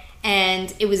 Okay.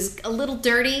 And it was a little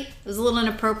dirty. It was a little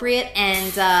inappropriate,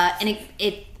 and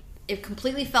it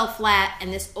completely fell flat.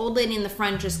 And this old lady in the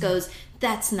front just goes,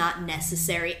 "That's not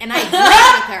necessary." And I agreed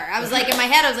with her. I was like, in my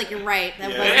head, I was like, "You're right. That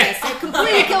wasn't necessary."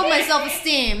 Completely killed my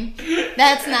self-esteem.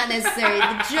 That's not necessary.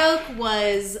 The joke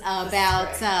was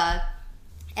about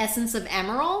essence of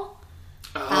emerald.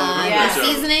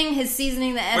 His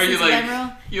seasoning, the essence of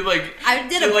emerald. I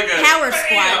did a power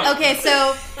squat. Okay,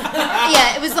 so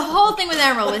it was the whole thing with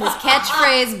Emerald, with his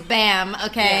catchphrase "Bam."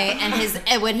 Okay, and his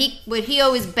what he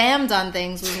always bammed on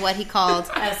things was what he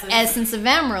called essence of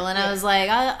emerald, and I was like,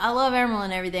 I love emerald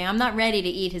and everything. I'm not ready to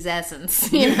eat his essence.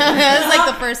 You know, that was like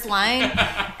the first line,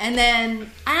 and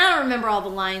then I don't remember all the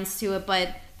lines to it,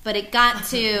 but it got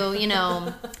to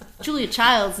Julia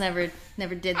Childs never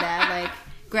did that. Like,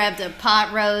 grabbed a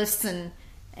pot roast and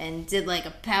did like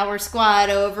a power squat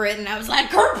over it, and I was like,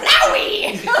 "Kerplowie!"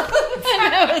 And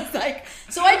I was like,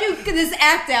 so I do this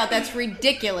act out that's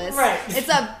ridiculous. Right. It's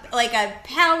a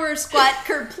power squat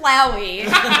kerplowie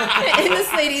in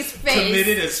this lady's face.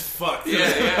 Committed as fuck.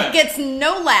 Yeah. Gets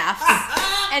no laughs,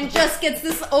 and just gets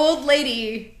this old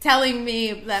lady telling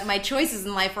me that my choices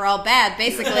in life are all bad,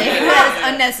 basically. That is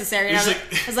unnecessary. And I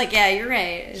was like, yeah, you're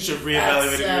right. You should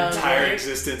reevaluate your entire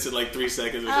existence in like 3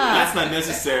 seconds. That's not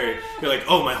necessary. You're like,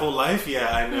 oh, my whole life? Yeah,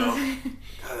 I know.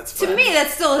 God, that's to me,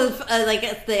 that's still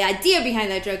the idea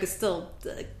behind that joke is still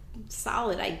a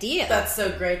solid idea. That's so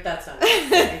great. That's not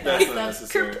necessary. That's not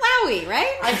necessary. Kerplowie,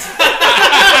 right?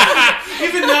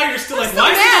 Even now, you're still like,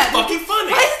 why is this fucking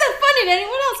funny? Why is that funny to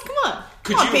anyone else? Come on.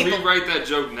 Could you rewrite that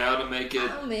joke now to make it?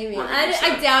 Oh, maybe.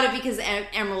 I doubt it, because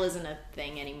Emerald isn't a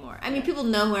thing anymore. I mean, people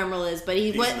know who Emerald is, but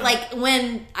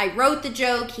when I wrote the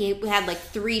joke, he had like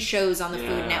 3 shows on the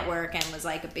Food Network and was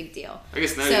like a big deal. I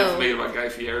guess now you have to make it about Guy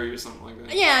Fieri or something like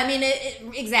that. Yeah, I mean,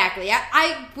 exactly.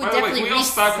 I would definitely. Can we all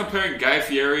stop comparing Guy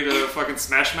Fieri to fucking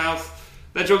Smash Mouth?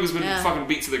 That joke has been fucking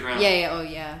beat to the ground. Oh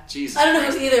yeah. Jesus. I don't know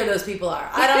who either of those people are.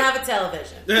 I don't have a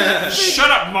television.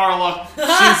 Shut up, Marla.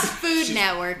 Food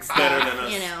Network stuff. Better than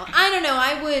us. I don't know.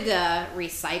 I would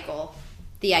recycle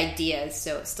the ideas,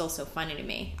 so it's still so funny to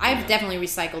me. I've definitely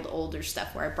recycled older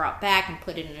stuff where I brought back and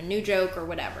put it in a new joke or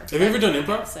whatever. Have you ever done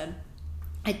improv?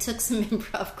 I took some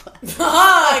improv class.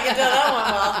 I can tell that one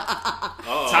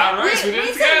well. Todd Rice, we did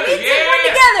it together. We did one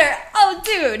together. Oh,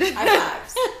 dude. High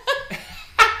fives.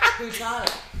 Who taught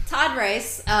it? Todd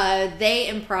Rice. They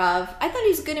improv. I thought he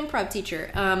was a good improv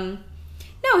teacher.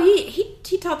 No,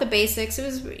 he taught the basics. It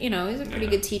was, he's a pretty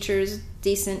good teacher. It was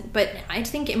decent. But I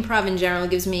think improv in general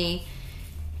gives me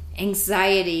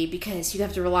anxiety, because you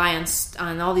have to rely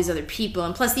on all these other people,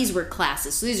 and plus these were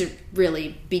classes, so these are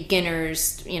really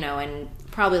beginners, and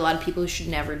probably a lot of people who should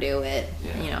never do it.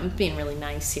 I'm being really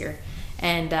nice here.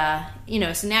 And,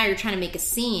 so now you're trying to make a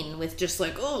scene with just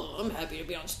like, oh, I'm happy to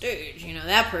be on stage,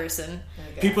 that person.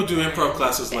 Okay. People do improv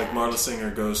classes like Marla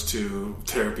Singer goes to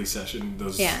therapy session,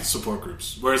 those support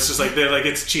groups, where it's just like, they're like,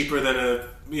 it's cheaper than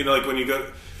like when you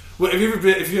go, well, have you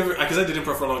ever, because I did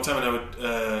improv for a long time, and I would,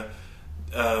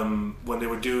 when they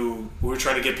would we were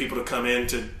trying to get people to come in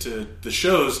to the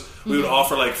shows, we would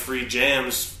offer like free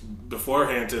jams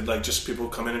beforehand to like just people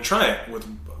come in and try it with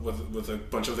a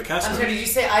bunch of the cast members. I'm sorry, did you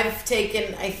say I've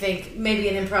taken, I think, maybe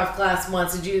an improv class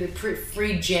once to do the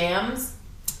free jams?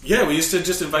 Yeah, we used to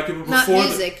just invite people before. Not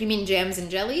music, you mean jams and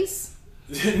jellies?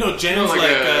 No, jams like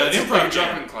improv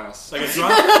jumping class. Like a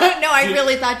drop? No, I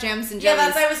really thought jams and jellies. Yeah,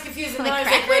 that's why I was confused. And then I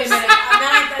was like, wait a minute.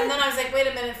 And then I was like, wait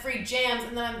a minute, free jams.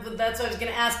 And then that's what I was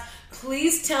going to ask.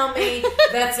 Please tell me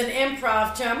that's an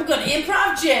improv term. I'm going to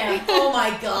improv jam. Oh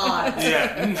my god.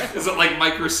 Yeah. Is it like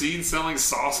Mike Racine selling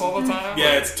sauce all the time?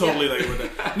 Yeah, it's totally like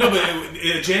that. No, but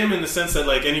a jam in the sense that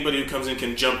like anybody who comes in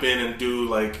can jump in and do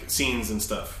like scenes and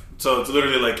stuff. So it's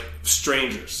literally like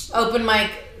strangers. Open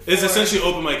mic. It's essentially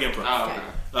open mic improv. Oh, okay.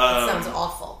 That sounds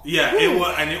awful. Yeah,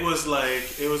 it was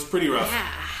like, it was pretty rough. Yeah.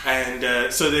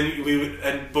 And so then we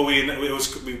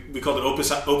called it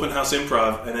open house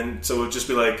improv, and then so it would just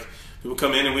be like people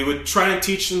come in and we would try and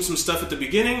teach them some stuff at the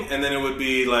beginning, and then it would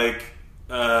be like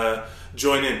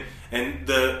join in. And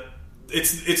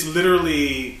it's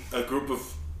literally a group of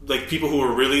like people who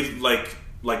were really liked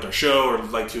our show or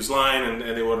liked whose line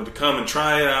and they wanted to come and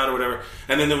try it out or whatever,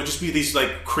 and then there would just be these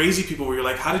like crazy people where you're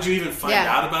like, how did you even find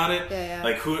out about it?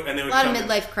 Like who? And they would a lot of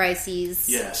midlife crises.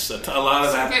 Yes, a lot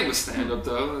of that. Same with stand up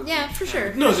though. Yeah, for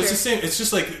sure. No, it's the same. It's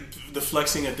just like the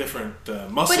flexing a different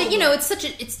muscle. But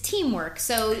it's teamwork.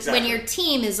 So when your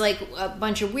team is like a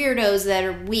bunch of weirdos that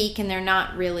are weak and they're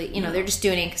not really, they're just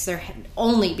doing it because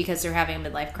they're having a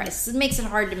midlife crisis. It makes it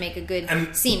hard to make a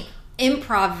good scene.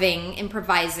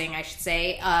 Improvising, I should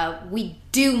say. We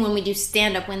do when we do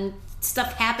stand up when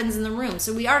stuff happens in the room,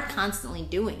 so we are constantly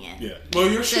doing it. Yeah. Well,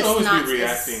 you should always be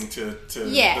reacting to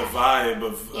the vibe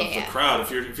of the crowd.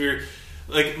 If you're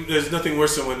like, there's nothing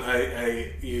worse than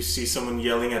when you see someone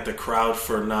yelling at the crowd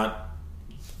for not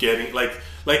getting like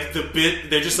the bit.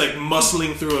 They're just like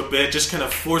muscling through a bit, just kind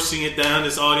of forcing it down.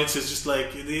 This audience is just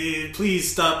like,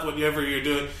 please stop whatever you're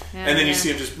doing, and then you see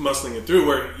them just muscling it through,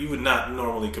 where you would not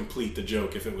normally complete the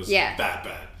joke if it was that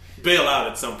bad. Bail out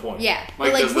at some point. Yeah,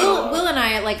 but like Will and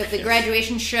I, like at the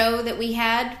graduation show that we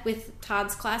had with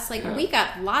Todd's class, like we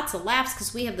got lots of laughs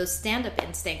because we have those stand-up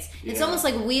instincts. It's almost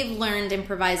like we've learned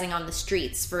improvising on the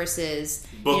streets versus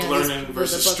book learning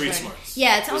versus street smarts.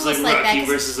 Yeah, it's almost like that.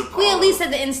 Versus Apollo. We at least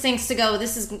had the instincts to go,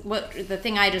 this is what the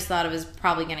thing I just thought of is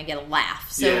probably going to get a laugh.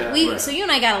 So so you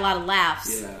and I got a lot of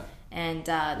laughs. Yeah, and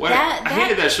I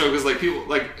hated that show because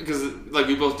because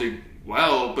we both did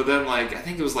well, but then I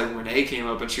think it was Renee came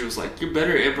up and she was like, "You're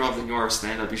better at improv than you are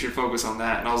stand up. You should focus on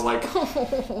that." And I was like,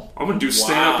 "I'm gonna do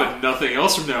stand up and nothing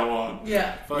else from now on."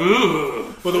 Yeah. Well,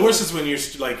 the worst is when you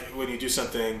do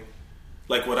something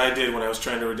like what I did when I was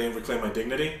trying to reclaim my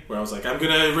dignity, where I was like, "I'm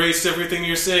gonna erase everything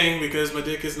you're saying because my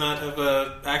dick does not have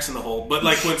a axe in the hole." But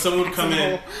when someone would come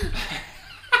in.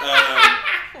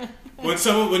 When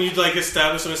you'd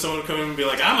establish someone would come in and be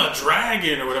like, I'm a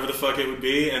dragon or whatever the fuck it would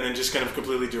be, and then just kind of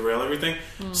completely derail everything.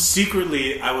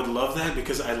 Secretly, I would love that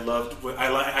because I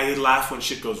laugh when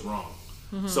shit goes wrong.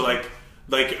 So on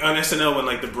SNL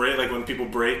when the break, when people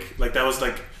break, that was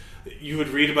you would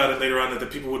read about it later on that the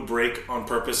people would break on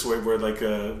purpose where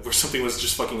something was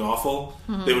just fucking awful.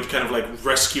 They would kind of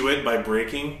rescue it by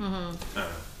breaking.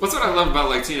 What's what I love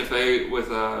about Tina Fey with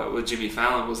Jimmy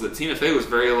Fallon was that Tina Fey was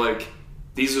very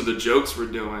these are the jokes we're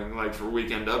doing, for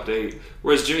Weekend Update.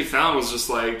 Whereas Jimmy Fallon was just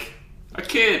like a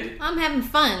kid. I'm having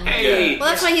fun. Hey. Well,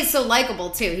 that's why he's so likable,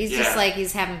 too. He's just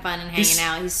he's having fun and hanging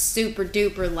out. He's super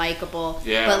duper likable.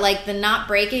 Yeah. But the not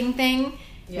breaking thing,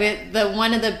 with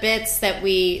one of the bits that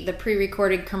the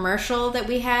pre-recorded commercial that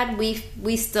we had,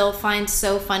 we still find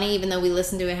so funny, even though we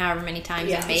listened to it however many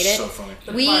times and made it. So funny.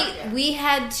 We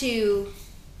had to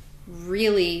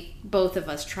really, both of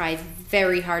us tried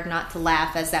very hard not to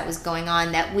laugh as that was going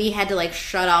on, that we had to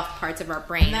shut off parts of our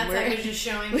brain. And that's I was just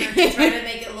showing her to try to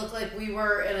make it look like we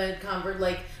were in a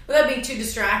without being too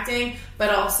distracting, but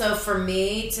also for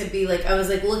me to be I was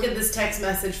look at this text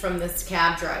message from this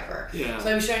cab driver. Yeah.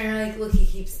 So I was showing her look,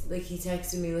 he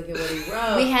texted me, look at what he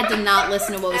wrote. We had to not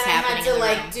listen to what was happening.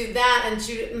 I had to do that and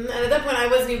shoot. And at that point I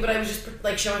wasn't even, but I was just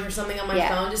showing her something on my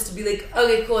phone just to be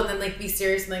okay, cool, and then be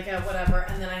serious and whatever.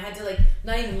 And then I had to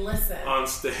not even listen on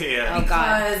stage. Yeah. Oh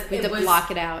god, we had to block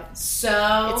it out.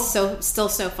 So it's still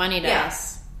so funny to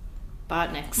us.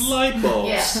 Botniks. Light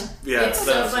bulbs. Yeah. It's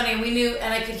so funny. We knew,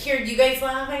 and I could hear you guys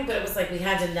laughing, but it was we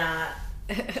had to not.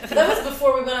 That was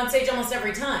before we went on stage almost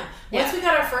every time. Once we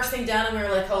got our first thing done and we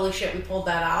were holy shit, we pulled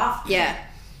that off. Yeah.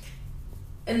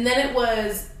 And then it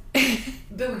was,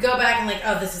 but we go back and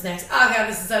oh, this is next. Oh god,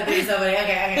 this is so good, so funny.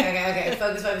 Okay.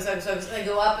 Focus. And I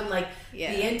go up and be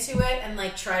into it and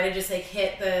try to just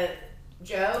hit the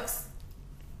jokes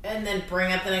and then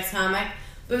bring up the next comic.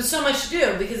 But it was so much to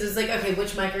do because it's okay,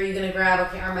 which mic are you going to grab?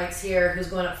 Okay, our mic's here. Who's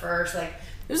going up first? There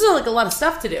was a lot of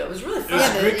stuff to do. It was really fun. It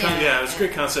was a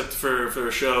great concept for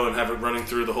a show and have it running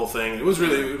through the whole thing. It was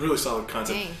really solid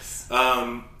concept. Thanks.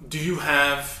 Do you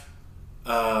have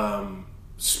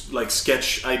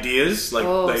sketch ideas?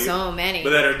 So many. But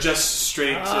that are just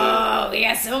straight we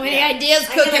got so many ideas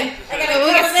cooking. We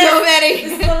got so many.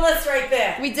 This is the list right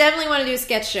there. We definitely want to do a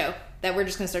sketch show that we're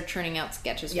just going to start churning out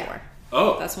sketches for.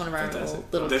 Oh, that's one of our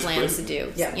little plans to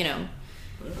do. Yeah.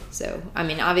 So,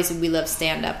 obviously we love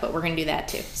stand-up, but we're going to do that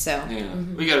too. So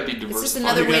we got to be diverse. It's just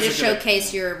another way to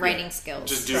showcase your writing skills.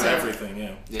 Just do everything,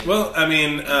 yeah. Well,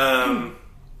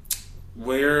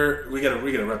 where we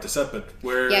gotta wrap this up, but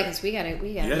where? Yeah, because we got a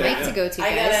break to go to.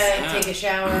 I gotta take a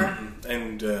shower.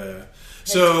 And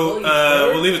So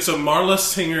we'll leave it. So Marla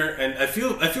Singer and I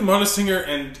feel Marla Singer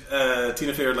and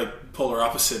Tina Fey are like polar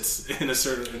opposites in a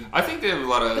certain. I think they have a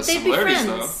lot of similarities,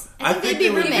 though. I think they'd be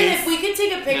roommates. Even if we could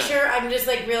take a picture, I'm just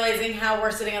like realizing how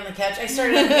we're sitting on the couch. I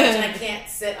started on the couch and I can't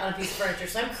sit on a piece of furniture,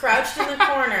 so I'm crouched in the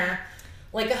corner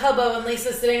like a hobo, and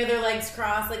Lisa's sitting with her legs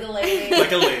crossed like a lady.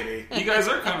 Like a lady. You guys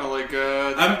are kind of like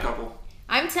a couple.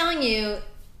 I'm telling you,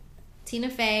 Tina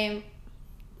Fey,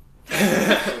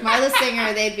 Marla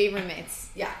Singer, they'd be roommates.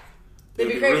 Yeah. They'd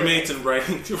be roommates and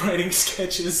writing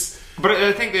sketches. But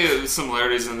I think they have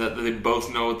similarities in that they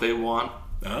both know what they want.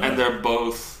 And they're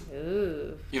both...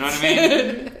 Ooh. You know what I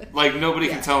mean? Like, nobody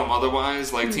can tell them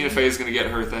otherwise. Like, Tina Fey is going to get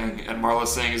her thing, and Marla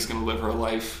Singer is going to live her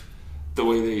life the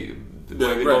way they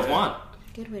both want.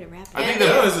 Good way to wrap it. I think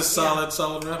that was a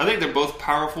solid wrap. I think they're both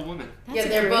powerful women. That's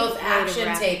they're both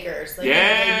action takers. Like,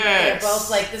 they're both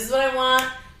like, this is what I want,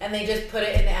 and they just put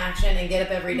it into action and get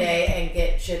up every day and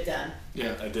get shit done.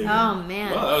 Yeah, I do. Oh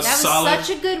man, wow, that was such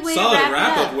a good way to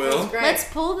wrap it up. Will. Let's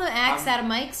pull the axe out of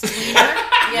Mike's wiener.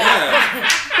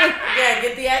 Yeah,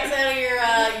 get the axe out of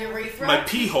your urethra. My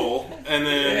pee hole, and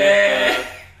then.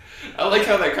 I like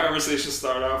how that conversation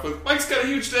started off with Mike's got a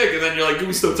huge dick, and then you're like, "Can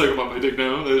we stop talking about my dick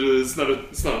now? It's not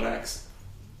an axe."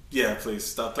 Yeah, please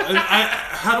stop.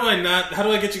 How do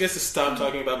I get you guys to stop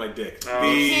talking about my dick?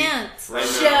 Can't. Right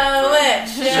Show it.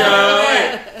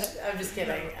 I'm just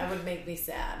kidding. That would make me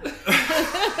sad.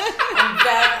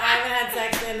 I haven't had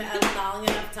sex in a long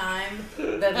enough time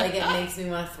that like it makes me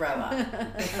want to throw up.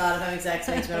 The thought of having sex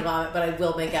makes me want to vomit, but I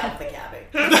will make out with the cabbie.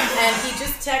 And he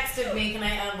just texted me. Can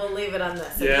I? We'll leave it on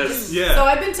this. Yes. Yeah. So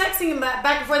I've been texting him back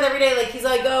and forth every day. Like he's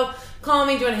like, "Oh, call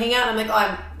me. Do you want to hang out?" And I'm like,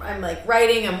 "Oh, I'm like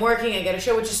writing. I'm working. I got a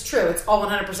show," which is true. It's all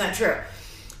 100% true.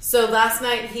 So last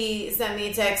night he sent me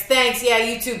a text. Thanks. Yeah,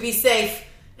 you too. Be safe.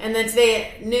 And then today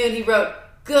at noon he wrote,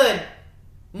 "Good.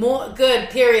 Good.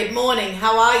 Period. Morning.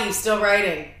 How are you? Still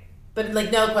writing?" But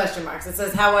like no question marks. It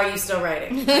says, "How are you still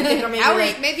writing?" I think, or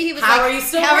maybe he was "How like, are you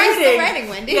still how writing? Are you still writing,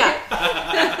 Wendy?"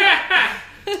 Yeah.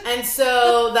 And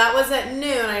so that was at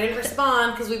noon. I didn't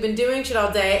respond because we've been doing shit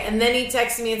all day. And then he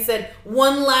texted me and said,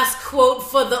 "One last quote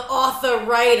for the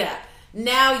author-writer.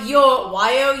 Now you're,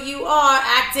 Y-O-U-R,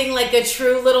 acting like a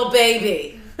true little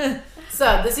baby."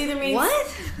 So this either means... What?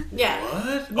 Yeah.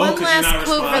 What? One last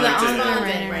quote for the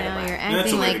author-writer. Right Now away. you're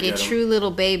acting like a true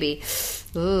little baby.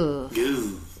 Ooh.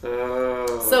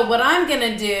 So what I'm going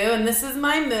to do, and this is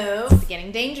my move... It's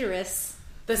getting dangerous.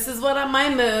 This is what my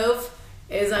move...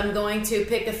 is I'm going to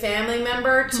pick a family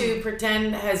member to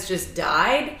pretend has just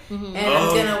died, and I'm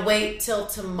going to wait till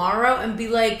tomorrow and be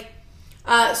like,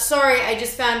 sorry, I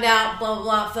just found out, blah, blah,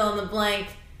 blah, fill in the blank,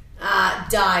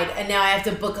 died, and now I have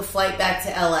to book a flight back to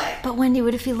LA. But Wendy,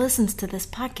 what if he listens to this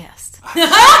podcast?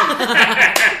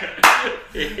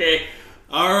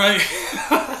 All right.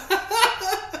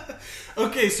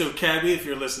 Okay, so Cabby, if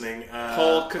you're listening...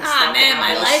 Paul could stop man,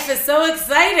 my life is so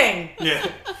exciting. Yeah.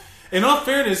 In all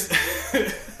fairness...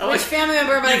 Which family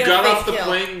member am I going to got off the kill?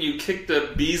 plane and you kicked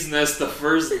the bee's nest the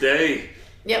first day.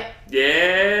 Yep.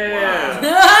 Yeah.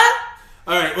 Wow.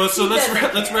 All right, well, so let's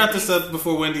wrap this up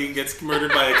before Wendy gets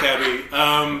murdered by a cabbie.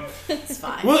 It's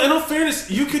fine. Well, in all fairness,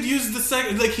 you could use the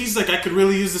sex. Like he's like, I could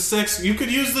really use the sex. You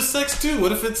could use the sex too.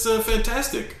 What if it's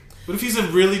fantastic? What if he's a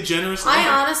really generous lover? I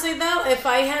honestly, though, if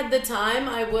I had the time,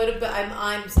 I would have. But I'm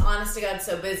honest to God,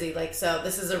 so busy. Like, so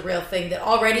this is a real thing that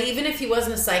already, even if he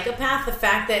wasn't a psychopath, the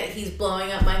fact that he's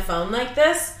blowing up my phone like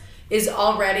this is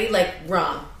already like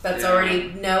wrong. That's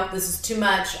already nope. This is too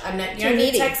much. I'm not. You're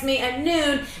gonna text me at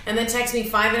noon and then text me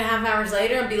 5.5 hours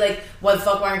later and be like, "What the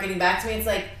fuck? Why aren't you getting back to me?" It's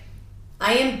like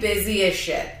I am busy as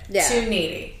shit. Yeah. Too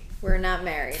needy. We're not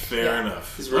married. Fair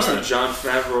enough. He's worse than John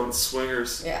Favreau in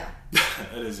Swingers. Yeah.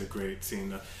 That is a great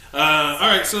scene, though. All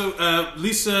right, so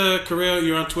Lisa Correo,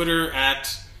 you're on Twitter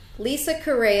at... Lisa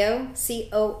Correo,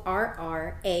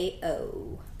 Corrao.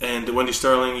 And Wendy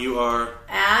Starling, you are...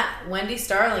 At Wendy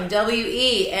Starling,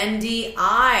 WendyStarling. And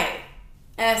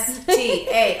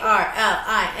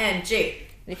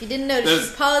if you didn't notice,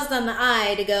 she paused on the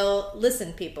I to go,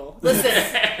 listen, people. Listen.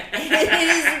 It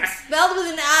is spelled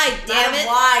with an I, damn it.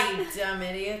 Why, you dumb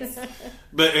idiots.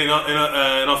 But in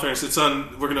all fairness, it's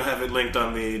on. We're going to have it linked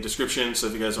on the description, so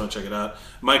if you guys want to check it out.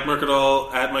 Mike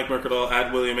Mercadal,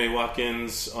 at William A.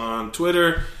 Watkins on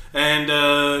Twitter. And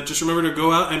just remember to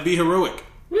go out and be heroic.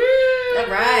 All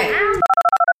right.